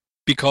stupid,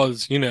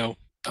 because,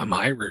 I'm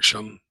Irish,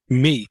 I'm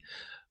me.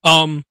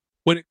 When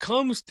it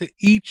comes to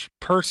each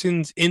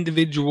person's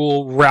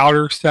individual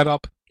router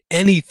setup,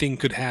 anything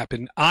could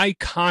happen. I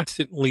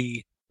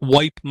constantly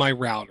wipe my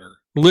router.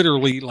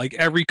 Literally, like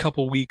every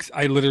couple weeks,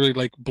 I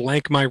literally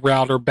blank my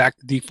router back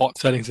to default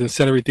settings and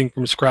set everything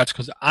from scratch,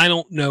 because I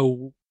don't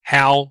know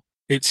how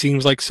it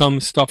seems like some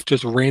stuff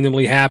just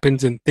randomly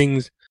happens and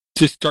things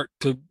just start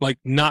to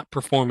not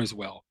perform as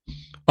well.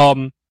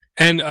 And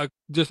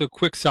just a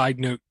quick side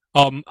note.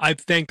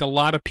 I've thanked a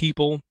lot of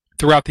people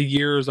throughout the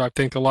years. I've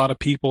thanked a lot of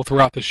people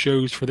throughout the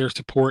shows for their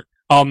support.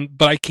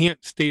 But I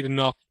can't state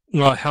enough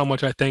how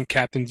much I thank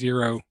Captain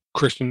Zero,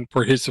 Christian,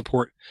 for his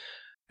support.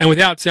 And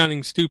without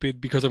sounding stupid,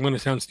 because I'm going to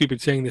sound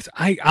stupid saying this,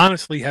 I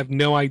honestly have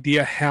no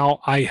idea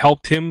how I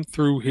helped him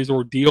through his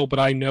ordeal, but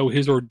I know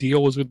his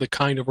ordeal was with the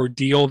kind of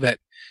ordeal that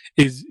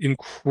is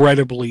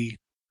incredibly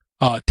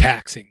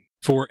taxing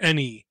for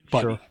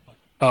anybody.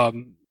 Sure.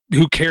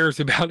 Who cares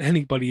about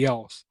anybody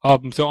else?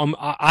 So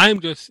I'm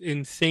just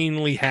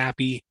insanely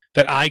happy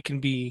that I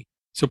can be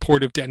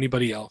supportive to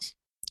anybody else.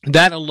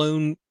 That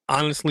alone,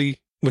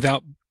 honestly,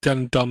 without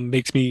sounding dumb,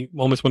 makes me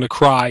almost want to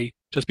cry,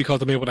 just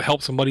because I'm able to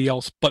help somebody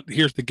else. But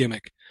here's the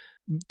gimmick.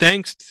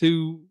 Thanks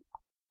to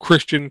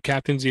Christian,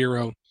 Captain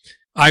Zero,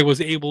 I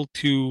was able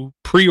to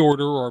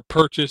pre-order or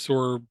purchase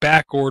or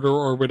back order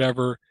or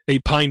whatever a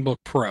Pinebook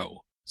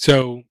Pro.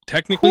 So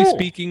technically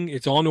speaking,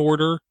 it's on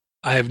order.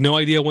 I have no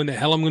idea when the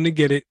hell I'm going to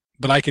get it,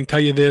 but I can tell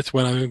you this: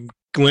 when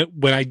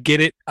I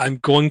get it, I'm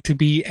going to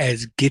be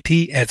as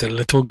giddy as a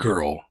little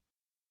girl.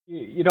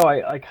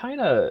 I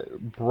kind of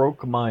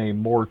broke my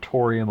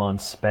moratorium on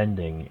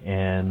spending,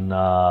 and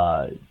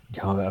I'm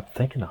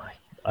thinking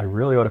I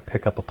really ought to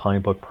pick up a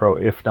Pinebook Pro,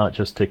 if not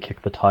just to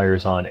kick the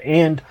tires on.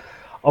 And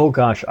oh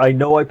gosh, I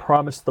know I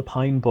promised the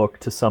Pinebook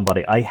to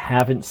somebody. I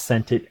haven't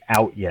sent it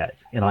out yet,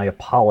 and I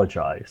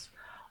apologize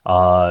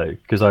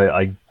because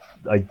I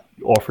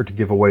offered to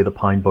give away the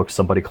Pinebook.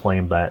 Somebody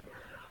claimed that.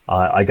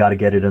 I got to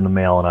get it in the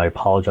mail, and I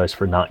apologize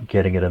for not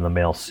getting it in the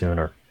mail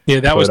sooner. Yeah,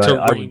 that was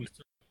terrain.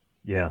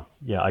 Yeah,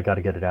 I got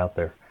to get it out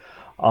there.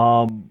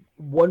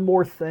 One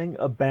more thing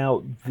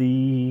about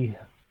the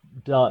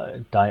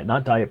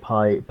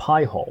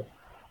Pi-hole.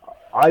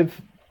 I'm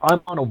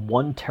on a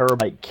 1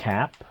 terabyte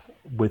cap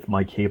with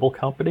my cable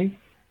company,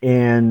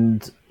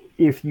 and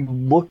if you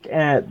look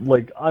at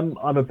I'm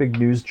a big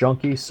news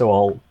junkie, so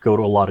I'll go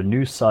to a lot of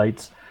news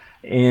sites.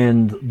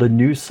 And the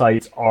news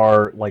sites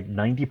are like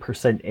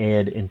 90%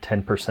 ad and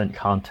 10%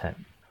 content.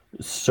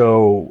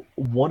 So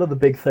one of the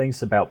big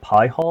things about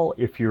Pi-hole,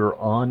 if you're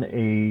on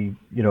a,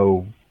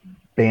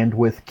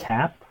 bandwidth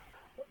cap,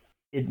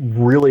 it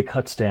really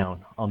cuts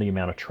down on the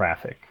amount of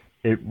traffic.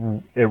 It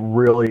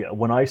really,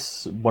 when I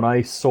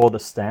saw the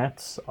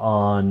stats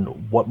on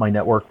what my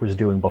network was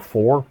doing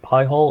before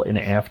Pi-hole and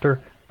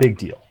after, big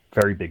deal,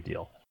 very big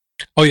deal.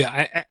 Oh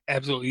yeah,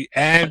 absolutely.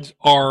 Ads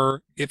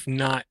are, if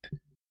not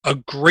a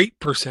great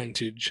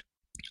percentage,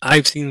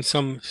 I've seen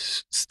some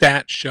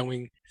stats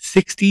showing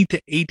 60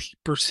 to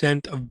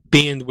 80% of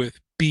bandwidth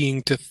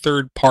being to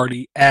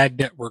third-party ad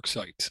network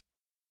sites.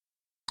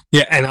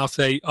 Yeah, and I'll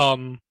say,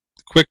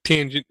 quick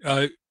tangent,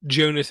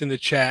 Jonas in the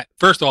chat.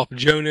 First off,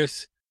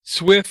 Jonas,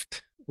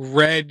 Swift,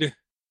 Red,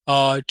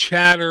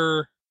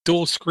 Chatter,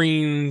 Dual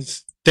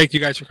Screens, thank you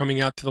guys for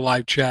coming out to the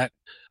live chat.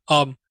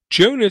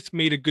 Jonas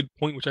made a good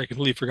point, which I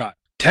completely forgot.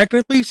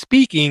 Technically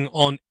speaking,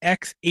 on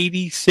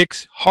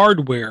x86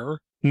 hardware,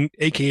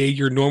 aka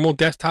your normal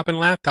desktop and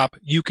laptop,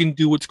 you can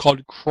do what's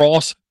called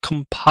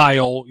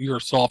cross-compile your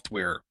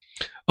software.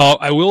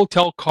 I will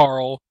tell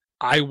Carl,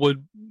 I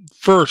would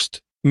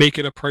first make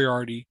it a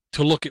priority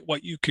to look at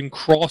what you can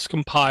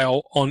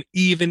cross-compile on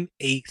even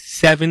a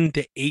 7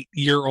 to 8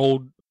 year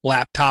old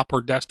laptop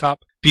or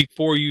desktop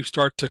before you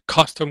start to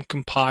custom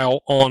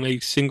compile on a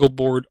single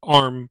board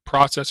ARM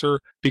processor,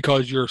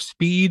 because your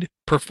speed,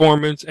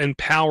 performance, and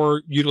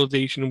power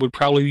utilization would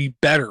probably be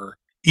better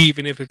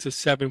even if it's a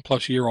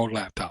 7+ year old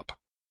laptop.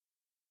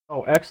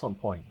 Oh, excellent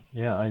point.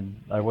 Yeah,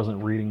 I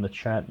wasn't reading the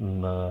chat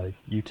in the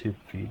YouTube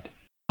feed.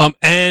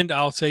 And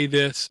I'll say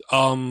this,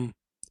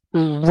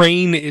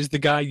 Rain is the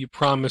guy you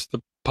promised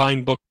the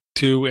Pine book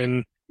to,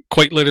 and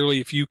quite literally,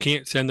 if you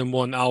can't send him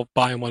one, I'll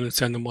buy him one and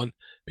send him one,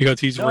 because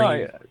he's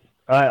Rain.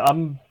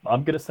 I'm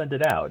gonna send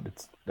it out.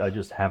 I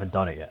just haven't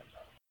done it yet.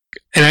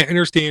 And I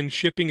understand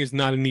shipping is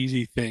not an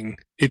easy thing.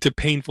 It's a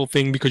painful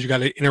thing because you got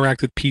to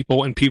interact with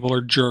people, and people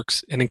are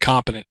jerks and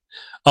incompetent.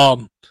 I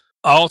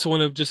also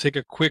want to just take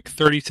a quick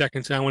 30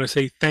 seconds, and I want to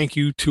say thank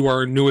you to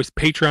our newest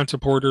Patreon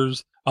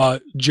supporters,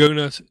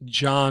 Jonas,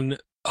 John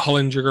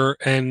Hollinger,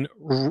 and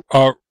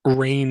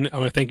Rain. I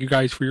want to thank you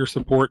guys for your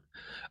support.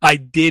 I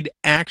did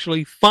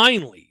actually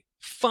finally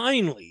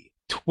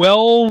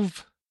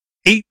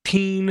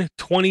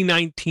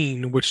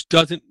 12/18/2019, which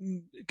doesn't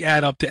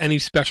add up to any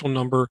special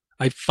number.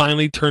 I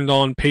finally turned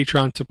on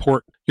Patreon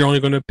support. You're only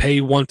going to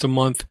pay once a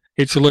month.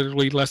 It's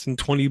literally less than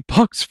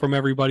 $20 from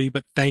everybody,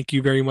 but thank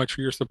you very much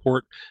for your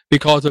support.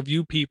 Because of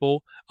you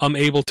people, I'm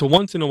able to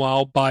once in a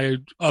while buy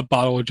a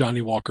bottle of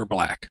Johnny Walker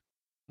Black.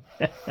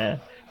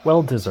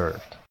 Well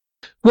deserved.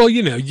 Well,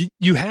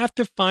 you have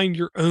to find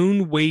your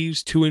own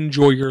ways to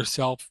enjoy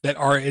yourself that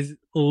are as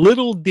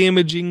little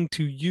damaging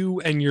to you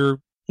and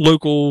your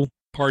local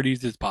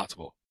parties as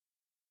possible.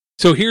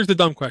 So here's the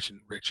dumb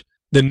question, Rich.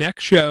 The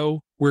next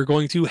show, we're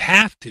going to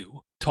have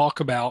to talk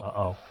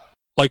about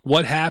like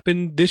what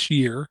happened this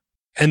year,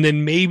 and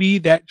then maybe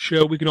that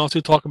show we can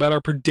also talk about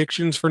our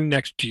predictions for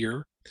next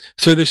year.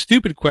 So the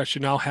stupid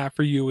question I'll have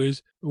for you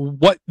is,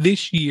 what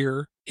this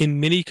year in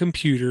mini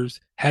computers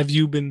have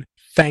you been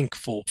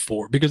thankful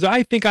for? Because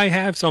I think I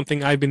have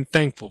something I've been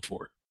thankful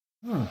for.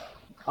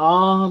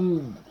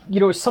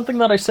 Something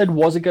that I said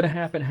wasn't going to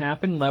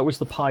happen. That was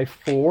the Pi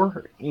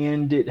 4,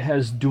 and it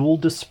has dual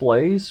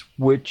displays,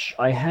 which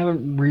I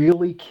haven't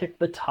really kicked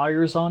the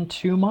tires on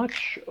too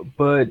much,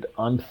 but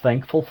I'm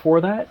thankful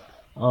for that.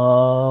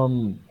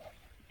 And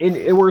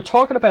we're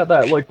talking about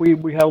that, like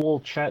we had a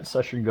little chat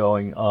session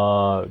going,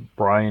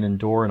 Brian and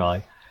Dor and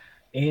I,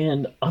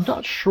 and I'm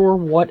not sure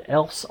what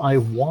else I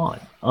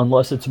want,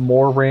 unless it's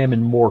more RAM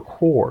and more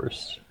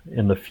cores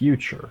in the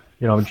future.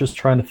 I'm just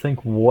trying to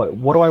think,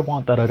 what do I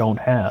want that I don't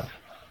have?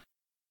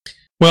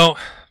 Well,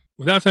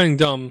 without sounding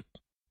dumb,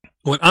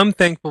 what I'm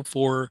thankful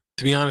for,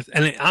 to be honest,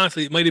 and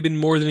honestly, it might have been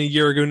more than a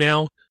year ago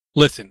now.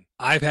 Listen,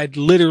 I've had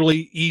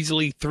literally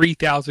easily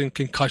 3,000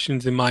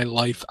 concussions in my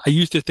life. I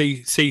used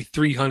to say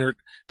 300,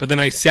 but then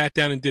I sat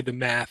down and did the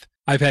math.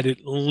 I've had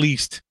at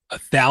least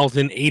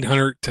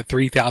 1,800 to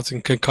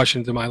 3,000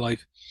 concussions in my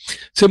life.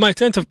 So my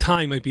sense of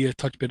time might be a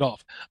touch bit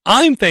off.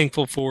 I'm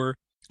thankful for,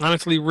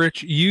 honestly,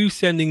 Rich, you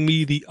sending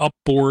me the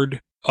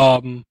Upboard.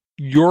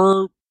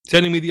 Your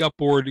sending me the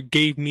Upboard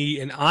gave me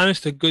an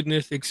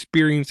honest-to-goodness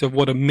experience of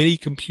what a mini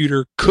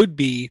computer could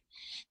be,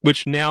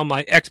 which now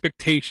my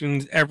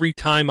expectations, every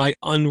time I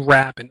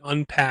unwrap and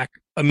unpack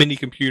a mini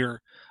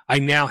computer, I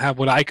now have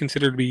what I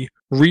consider to be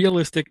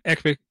realistic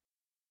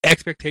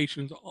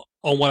expectations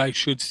on what I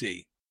should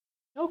see.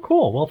 Oh,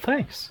 cool. Well,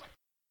 thanks.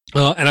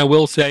 And I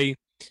will say,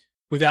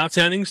 without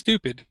sounding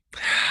stupid,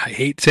 I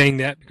hate saying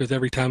that because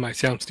every time I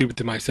sound stupid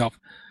to myself,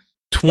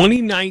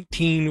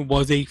 2019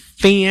 was a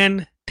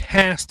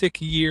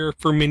fantastic year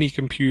for mini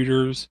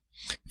computers,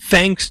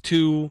 thanks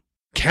to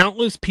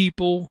countless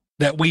people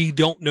that we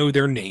don't know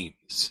their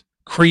names,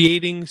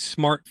 creating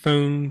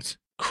smartphones,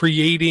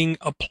 creating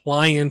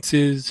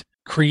appliances,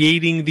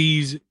 creating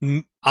these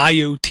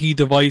IoT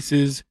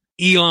devices,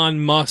 Elon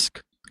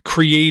Musk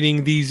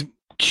creating these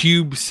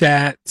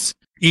CubeSats,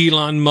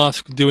 Elon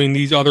Musk doing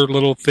these other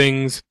little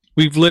things.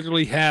 We've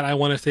literally had, I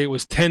want to say it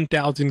was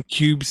 10,000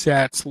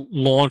 CubeSats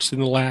launched in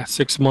the last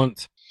 6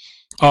 months.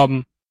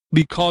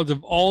 Because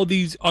of all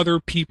these other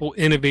people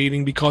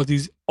innovating,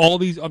 because all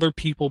these other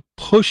people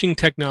pushing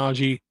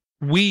technology,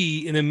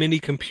 we in the mini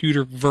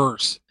computer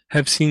verse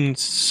have seen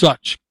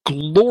such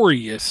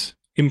glorious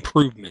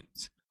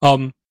improvements.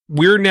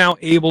 We're now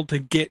able to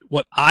get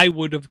what I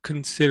would have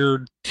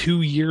considered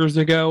 2 years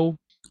ago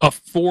a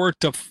 $400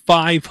 to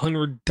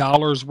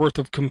 $500 worth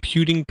of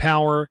computing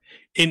power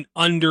in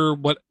under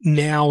what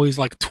now is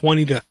like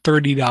 $20 to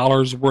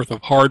 $30 worth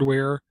of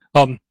hardware.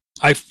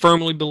 I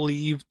firmly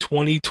believe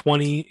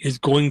 2020 is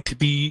going to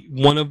be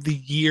one of the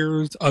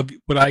years of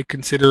what I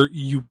consider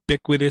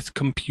ubiquitous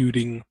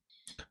computing.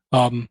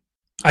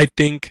 I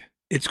think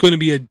it's going to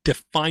be a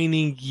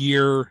defining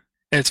year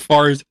as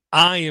far as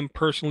I am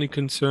personally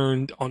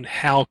concerned on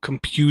how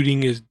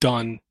computing is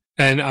done.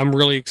 And I'm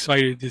really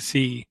excited to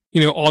see,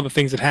 all the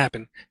things that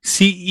happen.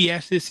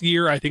 CES this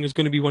year, I think, is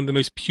going to be one of the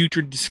most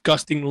putrid,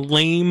 disgusting,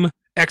 lame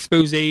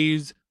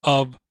exposés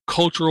of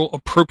cultural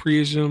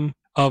appropriation,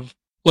 of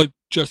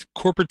just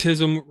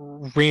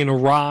corporatism ran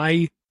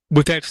awry.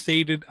 With that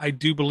stated, I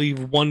do believe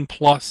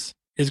OnePlus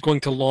is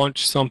going to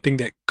launch something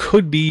that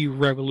could be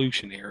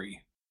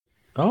revolutionary.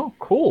 Oh,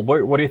 cool.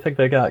 What do you think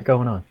they got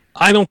going on?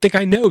 I don't think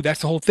I know. That's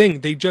the whole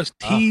thing. They just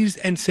teased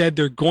and said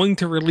they're going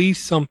to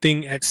release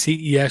something at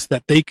CES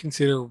that they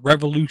consider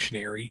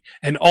revolutionary.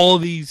 And all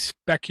of these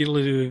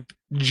speculative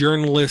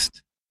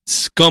journalist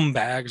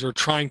scumbags are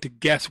trying to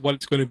guess what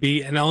it's going to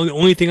be. And the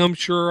only thing I'm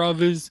sure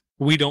of is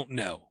we don't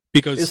know.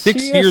 Because is 6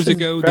 CES years in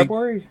ago...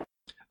 February?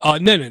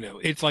 No.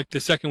 It's like the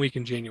second week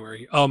in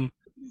January.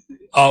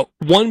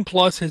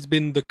 OnePlus has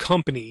been the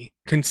company...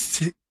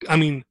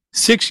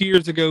 6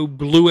 years ago,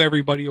 blew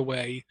everybody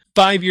away.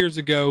 5 years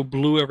ago,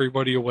 blew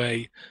everybody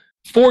away.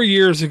 4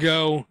 years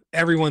ago,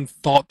 everyone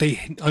thought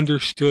they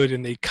understood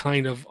and they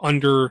kind of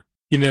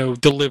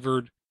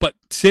delivered. But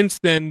since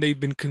then, they've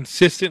been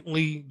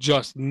consistently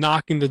just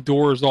knocking the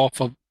doors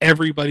off of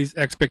everybody's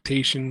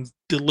expectations,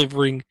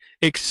 delivering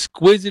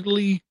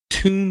exquisitely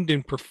tuned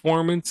and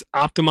performance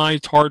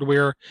optimized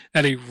hardware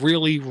at a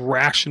really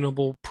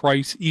rational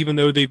price, even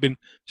though they've been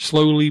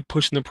slowly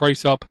pushing the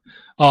price up.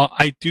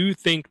 I do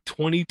think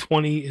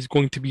 2020 is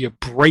going to be a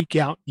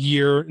breakout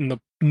year in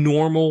the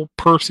normal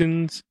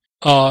person's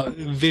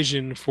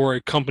vision for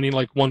a company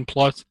like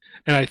OnePlus.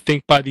 And I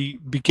think by the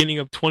beginning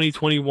of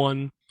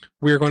 2021,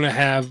 we're going to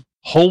have a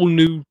whole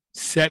new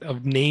set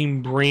of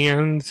name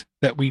brands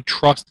that we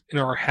trust in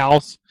our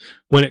house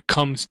when it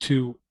comes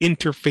to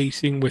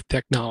interfacing with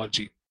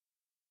technology.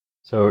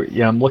 So,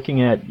 yeah, I'm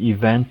looking at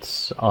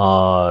events.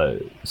 So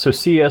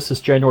CES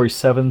is January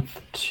 7th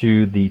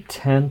to the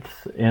 10th,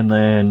 and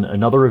then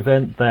another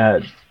event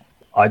that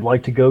I'd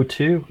like to go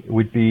to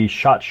would be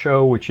SHOT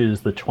Show, which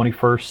is the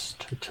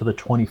 21st to the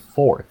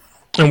 24th.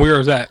 And where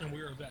is that?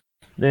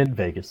 In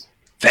Vegas.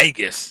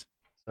 Vegas.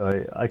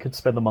 So I could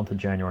spend the month of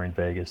January in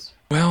Vegas.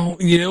 Well,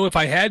 if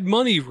I had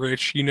money,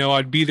 Rich,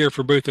 I'd be there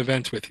for both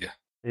events with you.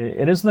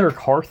 And isn't there a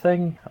car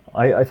thing?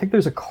 I think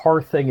there's a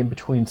car thing in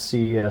between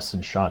CES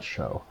and SHOT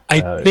Show. I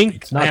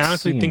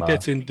honestly think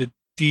that's in the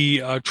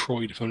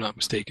Detroit, if I'm not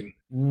mistaken.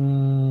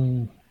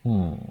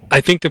 I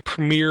think the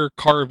premier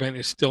car event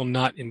is still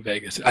not in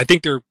Vegas. I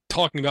think they're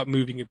talking about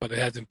moving it, but it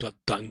hasn't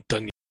done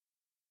yet.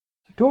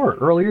 Dor,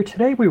 earlier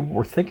today we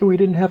were thinking we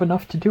didn't have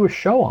enough to do a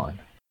show on.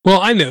 Well,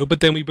 I know,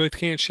 but then we both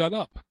can't shut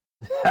up.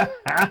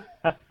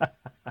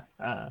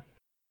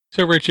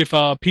 So, Rich, if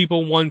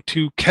people want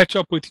to catch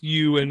up with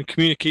you and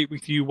communicate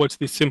with you, what's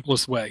the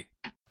simplest way?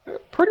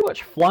 Pretty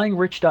much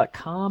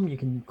flyingrich.com. You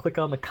can click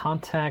on the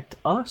Contact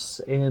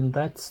Us, and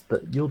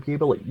you'll be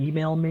able to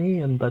email me,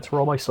 and that's where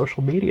all my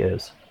social media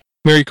is.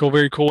 Very cool,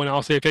 very cool. And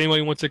I'll say if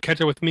anybody wants to catch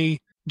up with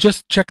me,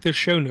 just check the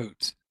show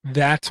notes.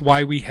 That's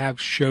why we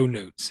have show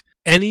notes.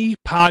 Any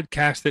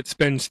podcast that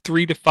spends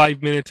 3 to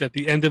 5 minutes at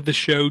the end of the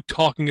show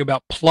talking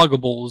about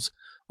pluggables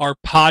are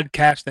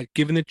podcasts that,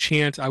 given a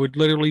chance, I would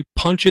literally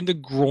punch in the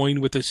groin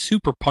with a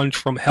super punch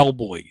from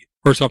Hellboy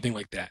or something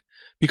like that,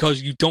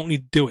 because you don't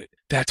need to do it.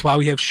 That's why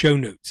we have show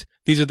notes.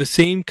 These are the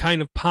same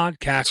kind of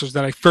podcasters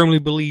that I firmly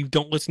believe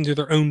don't listen to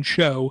their own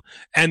show,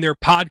 and their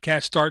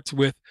podcast starts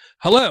with,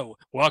 "Hello,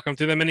 welcome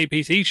to the Mini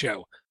PC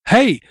Show.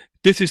 Hey,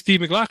 this is Steve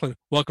McLaughlin.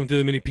 Welcome to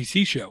the Mini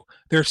PC Show."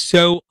 They're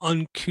so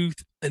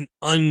uncouth and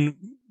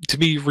to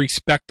be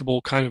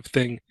respectable kind of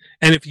thing.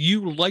 And if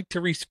you like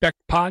to respect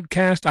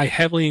podcasts, I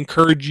heavily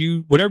encourage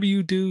you, whatever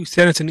you do,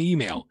 send us an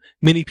email,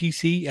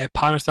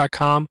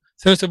 minipc@podus.com.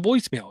 Send us a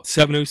voicemail,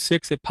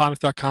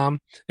 706@podus.com.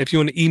 If you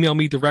want to email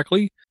me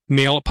directly,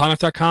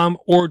 mail@podus.com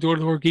or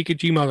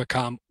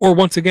door-to-door-geek@gmail.com. Or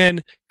once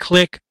again,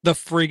 click the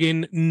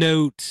friggin'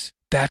 notes.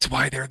 That's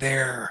why they're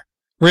there.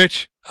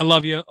 Rich, I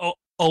love you.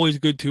 Always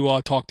good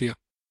to talk to you.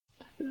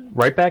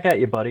 Right back at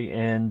you, buddy.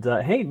 And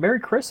hey,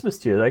 Merry Christmas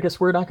to you. I guess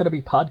we're not going to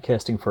be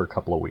podcasting for a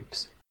couple of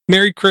weeks.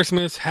 Merry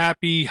Christmas,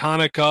 Happy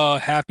Hanukkah,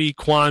 Happy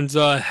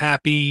Kwanzaa,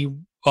 Happy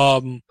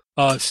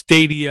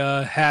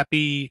Stadia,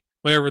 Happy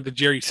whatever the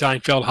Jerry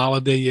Seinfeld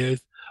holiday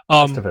is.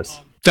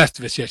 Festivus.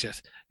 Festivus,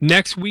 yes.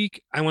 Next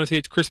week, I want to say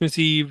it's Christmas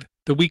Eve.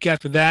 The week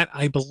after that,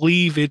 I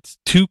believe it's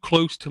too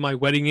close to my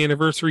wedding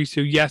anniversary.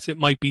 So yes, it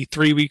might be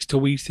 3 weeks till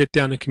we sit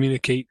down and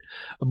communicate.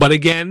 But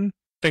again,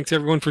 thanks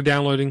everyone for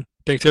downloading.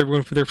 Thanks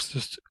everyone for their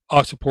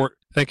support.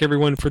 Thank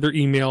everyone for their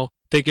email.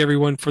 Thank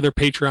everyone for their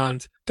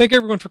Patrons. Thank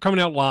everyone for coming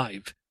out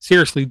live.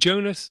 Seriously,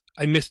 Jonas,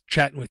 I missed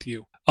chatting with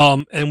you.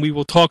 And we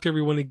will talk to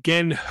everyone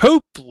again,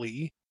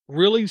 hopefully,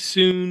 really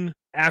soon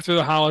after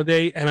the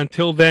holiday. And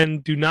until then,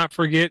 do not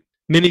forget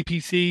Mini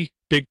PC,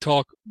 Big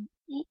Talk,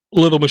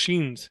 Little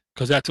Machines,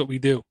 because that's what we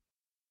do.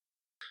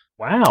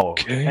 Wow.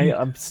 Okay.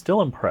 I'm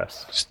still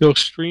impressed. Still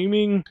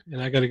streaming,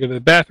 and I got to go to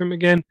the bathroom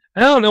again.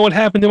 I don't know what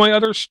happened to my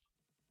other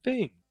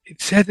thing.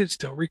 It says it's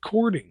still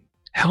recording.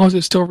 How is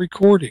it still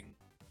recording?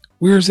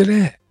 Where is it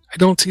at? I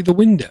don't see the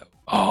window.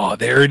 Oh,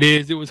 there it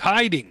is. It was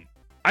hiding.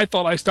 I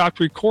thought I stopped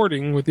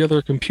recording with the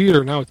other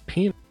computer. Now it's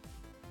panic.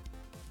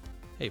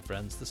 Hey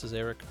friends, this is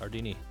Eric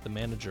Hardini, the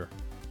manager.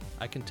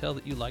 I can tell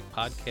that you like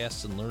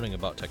podcasts and learning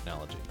about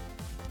technology.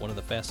 One of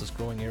the fastest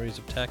growing areas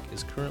of tech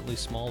is currently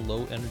small,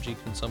 low energy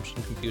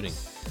consumption computing.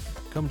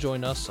 Come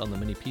join us on the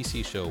Mini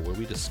PC Show, where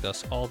we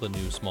discuss all the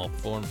new small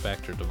form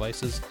factor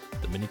devices.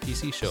 The Mini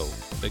PC Show,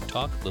 Big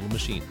Talk, Little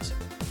Machines.